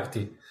Radha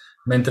Bhakti,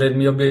 mentre il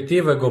mio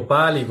obiettivo è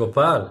Gopali,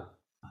 Gopal.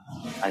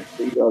 I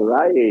say, you're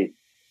right.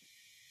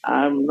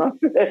 I'm not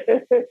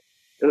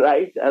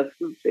right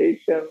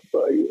association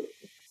for you.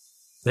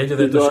 E gli ho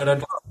detto c'è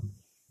ragione,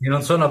 io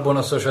non sono una buona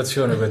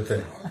associazione per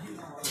te.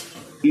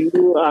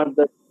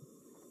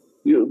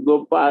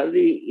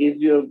 Gopali is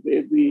your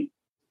baby.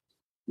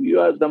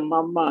 You are the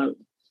mama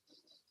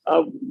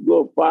of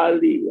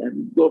Gopali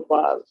and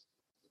Gopal,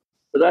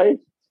 right?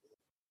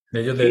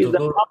 E gli ho detto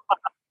tu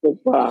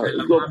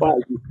Gopal.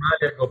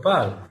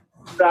 Gopal.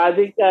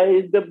 Radhika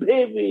is the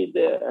baby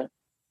there,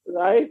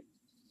 right?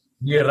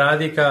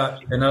 Radhika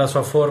è nella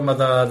sua forma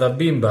da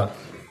bimba,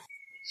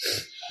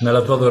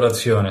 nella tua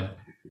adorazione.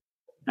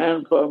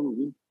 And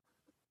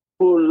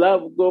who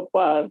love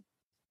Gopal,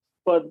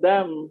 for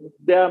them,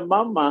 their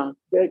mama,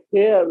 they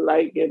care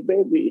like a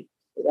baby,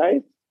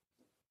 right?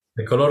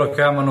 E coloro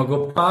che amano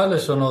Gopal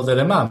sono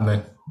delle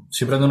mamme,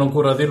 si prendono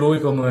cura di lui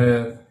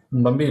come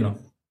un bambino.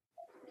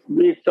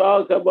 We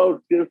talk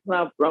about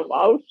Krishna from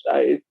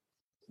outside,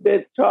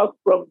 they talk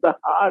from the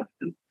heart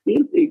and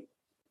feeling,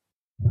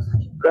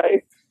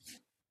 right?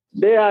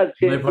 They are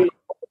taking more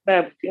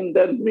napkin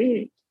than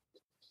me.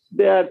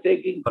 They are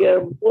taking care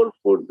of more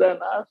food than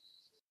us,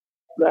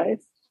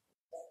 right?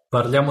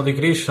 Parliamo di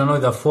Krishna noi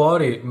da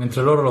fuori,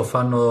 mentre loro lo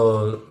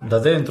fanno da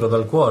dentro,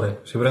 dal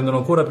cuore, si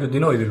prendono cura più di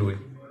noi di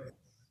lui.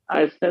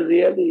 I said,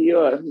 really, you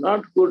are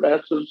not good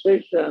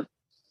association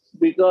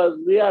because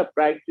we are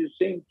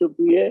practicing to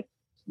be a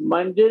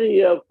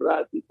Manjari of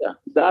Radhika,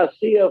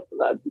 Dasi of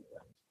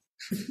Radhika.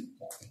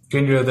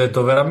 Quindi gli ho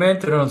detto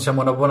veramente noi non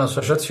siamo una buona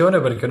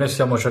associazione perché noi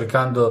stiamo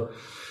cercando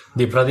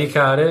di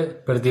praticare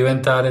per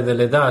diventare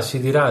delle dasi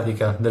di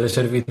Radhika, delle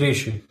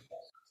servitrici.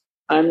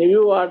 And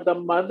you are the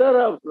mother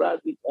of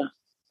Radhika.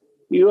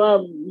 You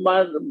are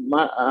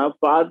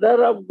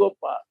father of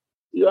Gopal.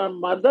 You are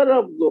mother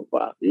of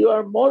Gopal. You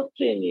are more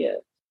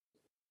senior.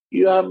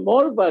 You are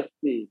more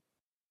bhakti.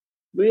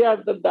 We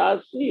are the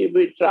dasi.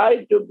 We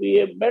try to be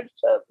a maid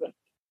servant.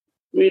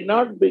 We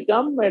not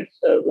become maid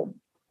servant.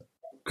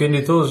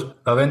 Quindi tu,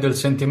 avendo il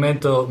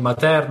sentimento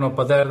materno,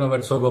 paterno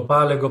verso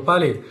Gopal e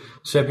Gopali,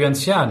 sei più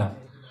anziana,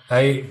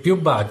 hai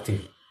più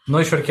bhakti.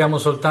 Noi cerchiamo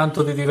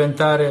soltanto di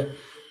diventare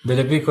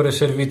delle piccole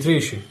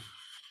servitrici.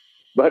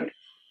 But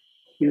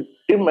you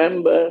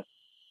remember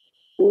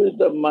who is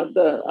the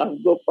mother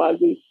of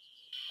Gopali?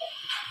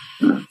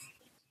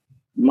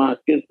 Ma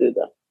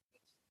Kirtida,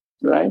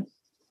 right?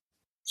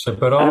 Se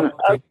però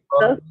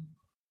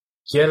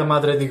chi è la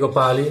madre di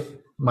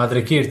Gopali?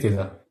 Madre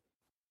Kirtida.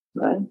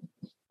 Right?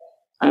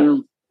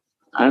 And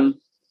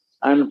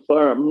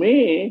for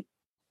me,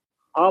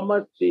 how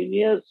much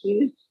senior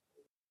she is?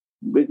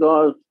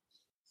 Because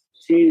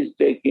she is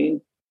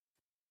taking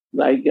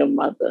like a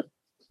mother.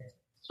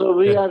 So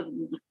we are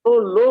so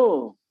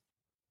low.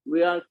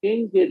 We are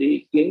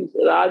Kinkiri,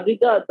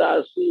 Radhika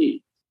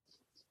Dasi.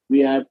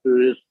 We have to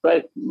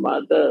respect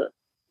Mother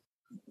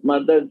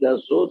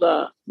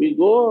Jasoda. We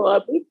go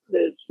every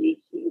place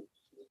we see.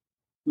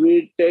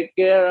 We take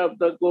care of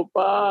the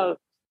Gopal.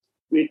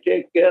 We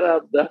take care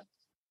of the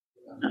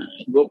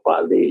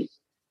Gopali.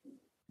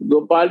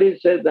 Gopali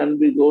said, then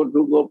we go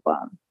to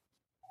Gopal.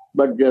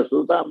 But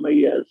Jasoda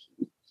Maya,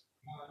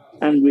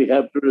 and we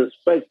have to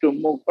respect to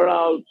Mukara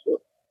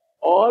also.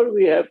 All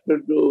we have to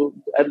do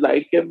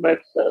like a maid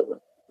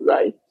servant,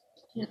 right?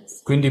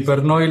 Yes. Quindi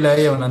per noi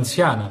lei è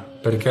un'anziana,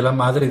 perché è la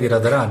madre di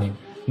Radharani.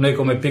 Noi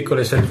come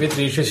piccole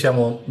servitrici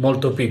siamo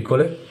molto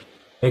piccole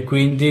e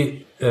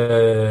quindi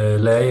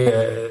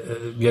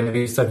lei viene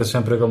vista che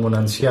sempre come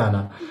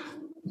un'anziana.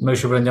 Noi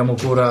ci prendiamo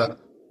cura,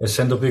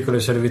 essendo piccole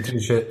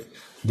servitrici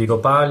di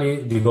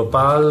Gopali, di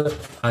Gopal,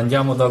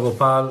 andiamo da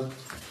Gopal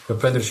per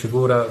prenderci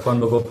cura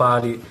quando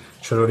Gopali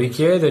ce lo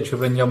richiede, ci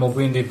prendiamo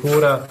quindi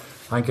cura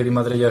anche di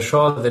Madre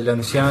Yashoda, degli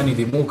anziani,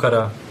 di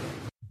Mukara.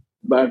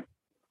 But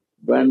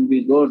when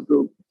we go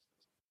to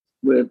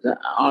with the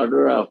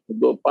order of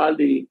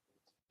Gopali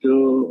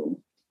to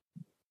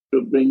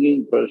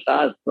bringing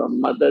prasad from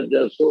Mother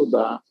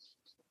Jasoda,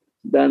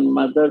 then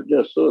Mother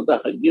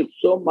Jasoda gives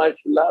so much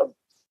love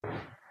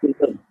to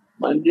the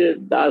Manjir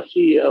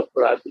Dasi of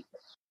Radhika.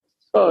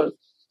 So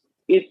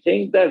he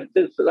thinks that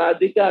this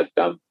Radhika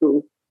come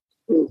to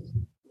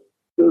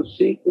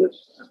see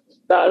Krishna.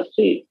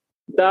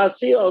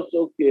 Dasi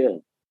also care.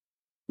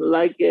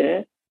 Like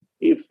if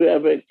you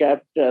have a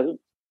capital,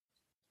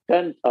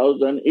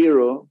 10,000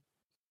 euro,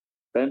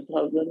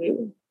 10,000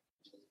 even.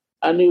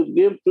 And you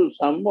give to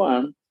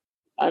someone,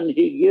 and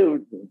he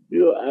gives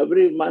you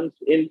every month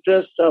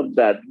interest of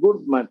that,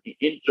 good money,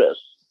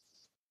 interest.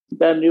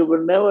 Then you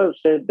will never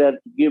say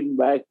that, give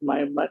back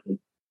my money,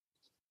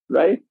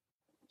 right?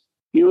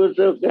 You will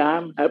say, okay,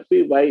 I'm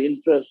happy by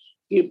interest,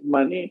 keep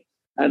money,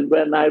 and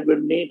when I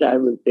will need, I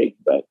will take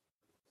back.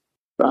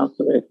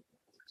 Translate.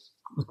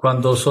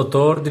 Quando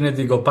sotto ordine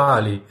di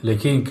Gopali le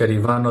Kinkari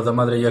vanno da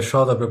Madre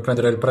Yashoda per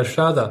prendere il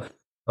prasada,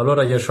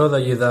 allora Yashoda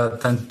gli dà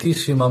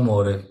tantissimo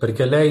amore,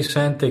 perché lei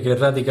sente che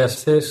Radhika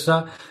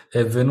stessa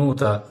è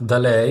venuta da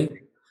lei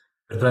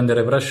per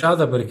prendere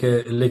prasada,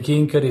 perché le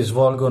Kinkari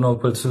svolgono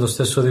lo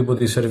stesso tipo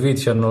di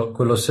servizio, hanno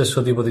quello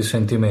stesso tipo di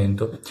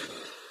sentimento.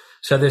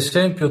 Se ad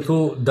esempio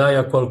tu dai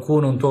a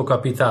qualcuno un tuo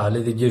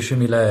capitale di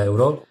 10.000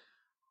 euro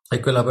e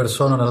quella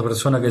persona è una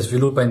persona che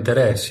sviluppa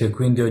interessi e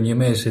quindi ogni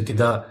mese ti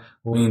dà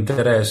un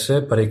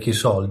interesse, parecchi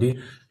soldi,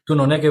 tu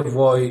non è che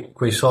vuoi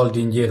quei soldi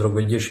indietro,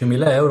 quei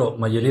 10.000 euro,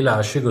 ma glieli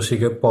lasci così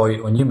che poi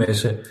ogni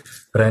mese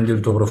prendi il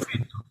tuo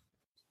profitto.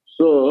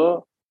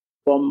 So,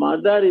 for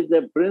mother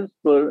the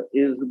principal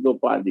is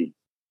Gopali.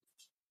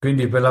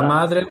 Quindi per la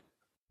madre il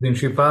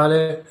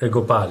principale è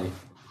Gopali.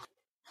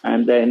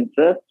 And the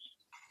interest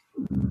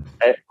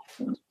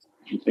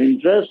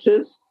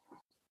is?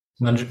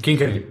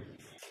 Kinkari.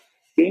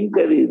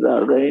 Kinkaris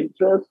are the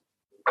interest.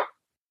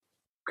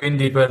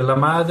 Quindi per la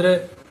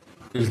madre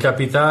il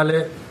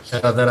capitale è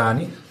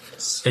Radharani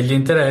e gli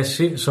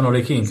interessi sono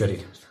le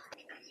Kinkari.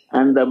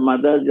 And the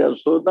mother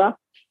Yashoda?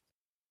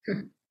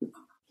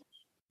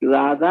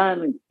 Radha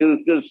and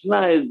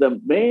Krishna is the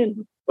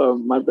main for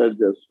mother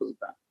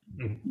Yashoda.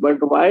 But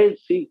why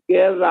she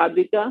cares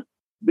Radhika?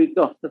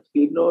 Because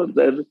she knows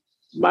that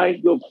my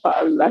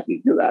Gopal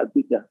likes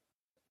Radhika.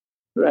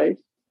 Right?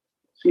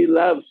 She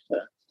loves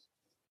her.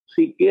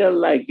 She cares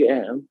like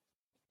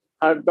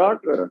her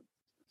daughter.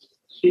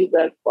 See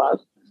that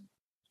past.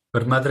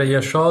 Per Madre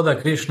Yashoda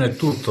Krishna è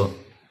tutto,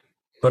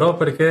 però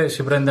perché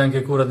si prende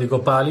anche cura di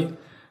Gopali?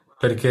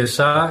 Perché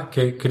sa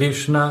che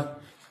Krishna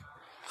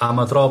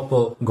ama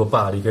troppo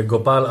Gopali, che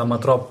Gopal ama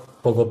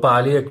troppo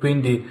Gopali e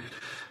quindi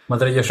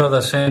Madre Yashoda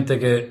sente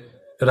che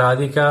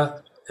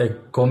Radhika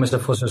è come se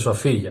fosse sua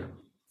figlia.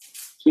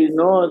 She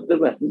knows that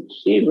when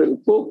she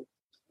will cook,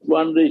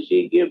 one day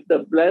she gives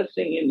the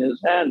blessing in his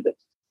hand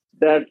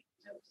that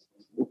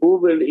who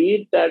will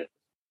eat that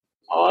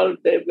all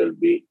they will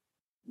be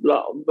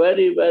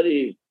very,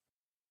 very,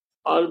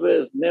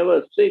 always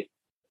never sick.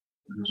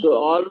 So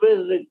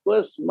always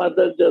request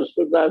Mother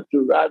Yashoda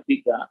to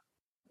Radhika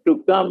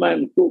to come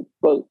and cook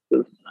for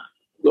Krishna,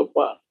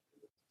 Gopal.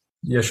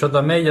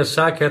 Yashoda Meya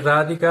sa che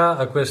Radhika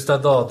ha questa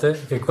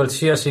dote che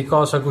qualsiasi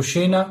cosa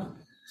cucina,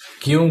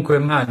 chiunque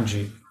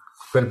mangi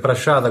quel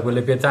prasada,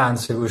 quelle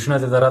pietanze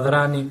cucinate da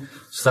Radharani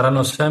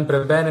staranno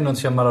sempre bene e non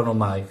si ammalano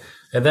mai.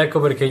 Ed ecco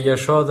perché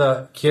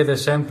Yashoda chiede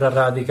sempre a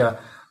Radhika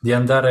di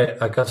andare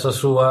a casa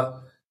sua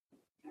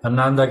a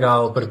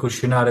Nandagao per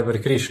cucinare per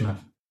Krishna.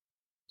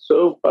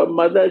 So for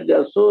Mother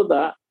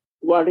Yashoda,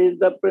 what is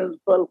the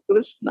principal?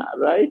 Krishna,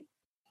 right?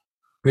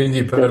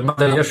 Quindi per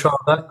Madre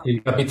Yashoda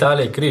il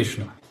capitale è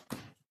Krishna,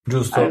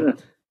 giusto?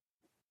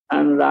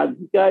 And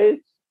Radhika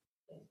is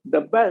the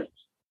best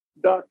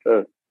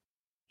daughter.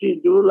 She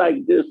do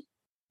like this,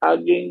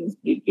 hugging,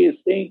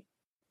 kissing.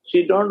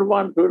 She don't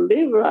want to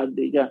leave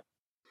Radhika.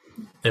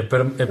 E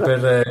per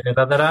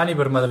Radharani,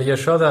 per Madre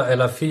Yashoda, è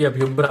la figlia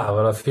più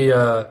brava, la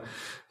figlia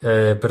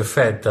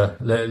perfetta,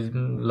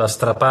 la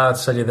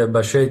strapazza, gli dai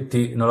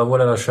bacetti, non la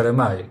vuole lasciare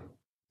mai.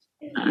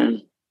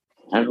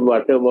 And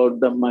what about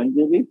the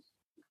Manjari,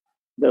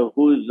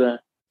 who's the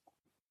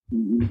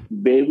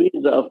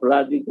babies of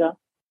Radhika?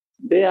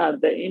 They are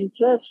the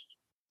interest.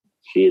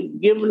 She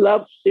give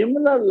love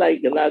similar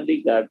like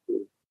Radhika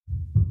to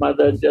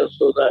Mother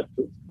Yashoda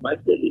to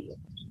Manjari.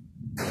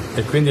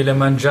 E quindi le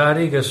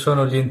mangiari, che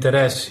sono gli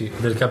interessi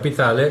del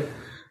capitale,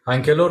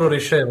 anche loro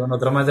ricevono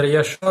tra Madre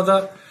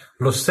Yashoda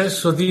lo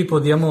stesso tipo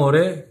di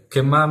amore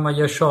che mamma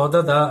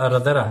Yashoda dà a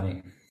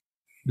Radharani.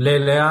 Lei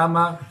le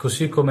ama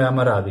così come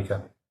ama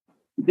Radhika.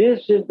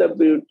 This is the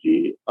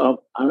beauty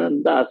of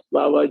Anandas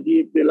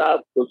Babaji,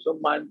 Bilal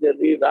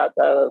Kusumanjari,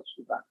 Radha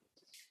Rasuda.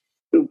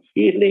 To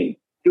feeling,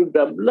 to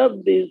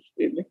develop these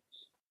feelings.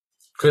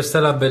 Questa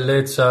è la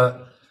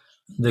bellezza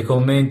dei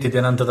commenti di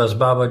Anantadas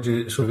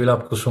Babaji su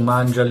Vilap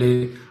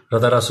Kusumanjali,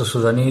 Radharasa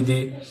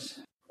Sudanidi,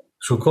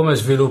 su come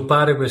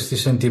sviluppare questi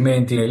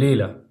sentimenti nei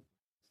lila.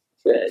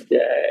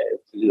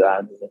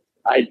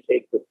 I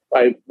take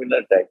 5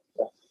 minutes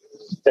extra,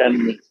 10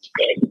 minutes.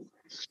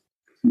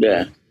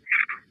 Yeah.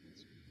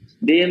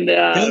 Thank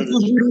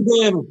you,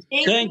 Gurudev.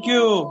 Thank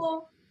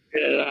you.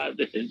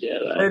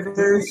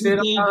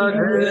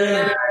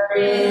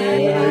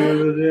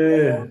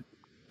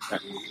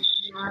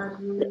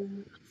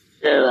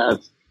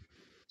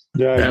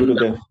 Jai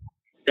Gurudev.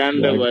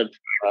 Dandavat.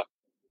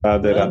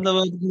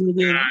 Dandavat,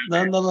 Gurudev.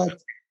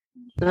 Dandavat.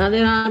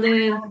 Radhe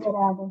Radhe.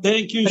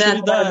 Thank you,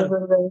 Sridhar.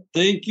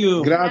 Thank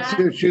you.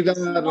 Grazie Sridhar.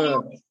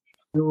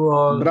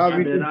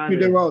 Bravi tutti i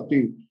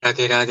devoti.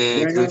 Radhe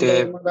Radhe,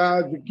 Gurudev.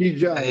 Maharaj ki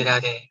jai. Radhe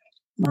Radhe.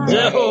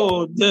 Jai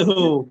Ho.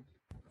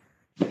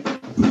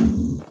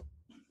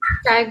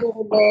 Jai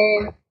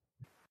Gurudev.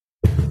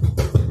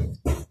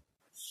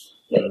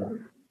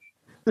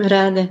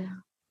 Radhe.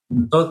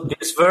 So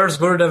this verse,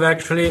 Gurudev,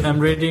 actually, I'm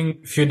reading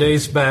a few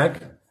days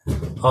back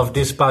of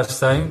this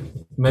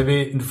pastime.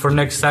 Maybe for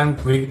next time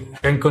we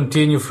can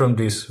continue from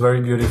this.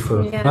 Very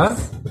beautiful. Yes. Huh?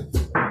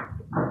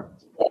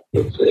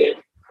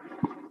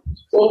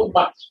 So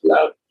much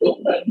love, so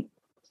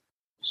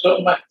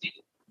much.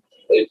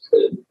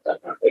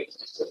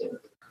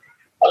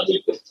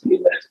 Only to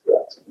feel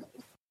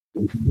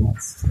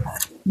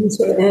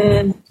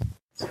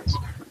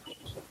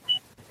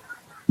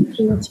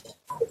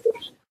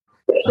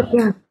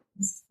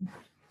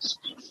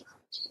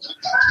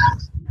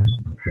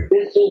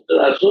This is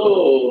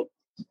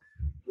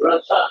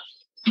rasa.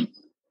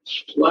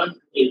 One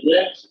is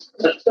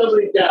a Sattva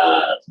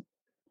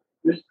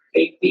which is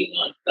thinking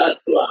on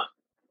tattva,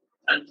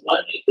 and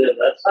one is a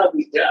rasa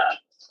vichar.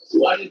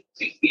 One is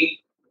thinking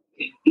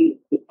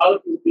into how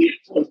to be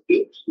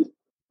confused.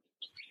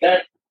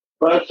 That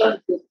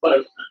person to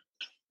person,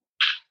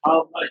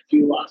 how much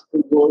you want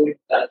to go in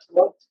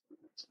tattva,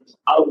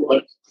 how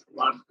much you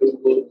want to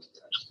go in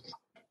tattva.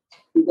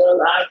 Because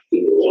I'm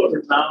too old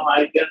now,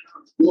 I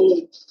cannot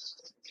do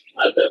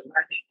other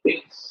many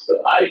things. So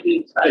I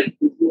decide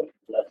to go in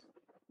tattva.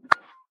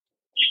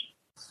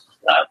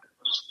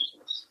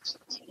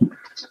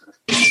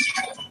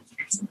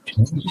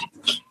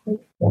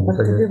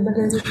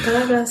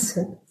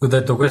 Ho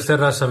detto questa è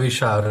rasa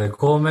vishar,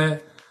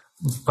 come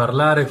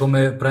parlare,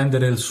 come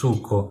prendere il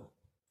succo.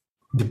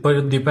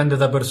 Poi dipende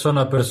da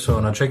persona a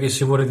persona. C'è chi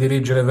si vuole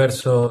dirigere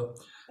verso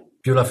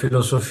più la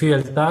filosofia,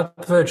 il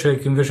tattva, e c'è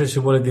chi invece si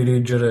vuole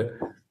dirigere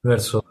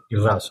verso il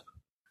rasa.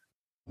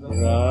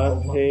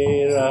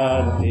 Radhe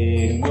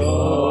Radhe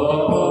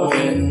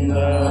Govinda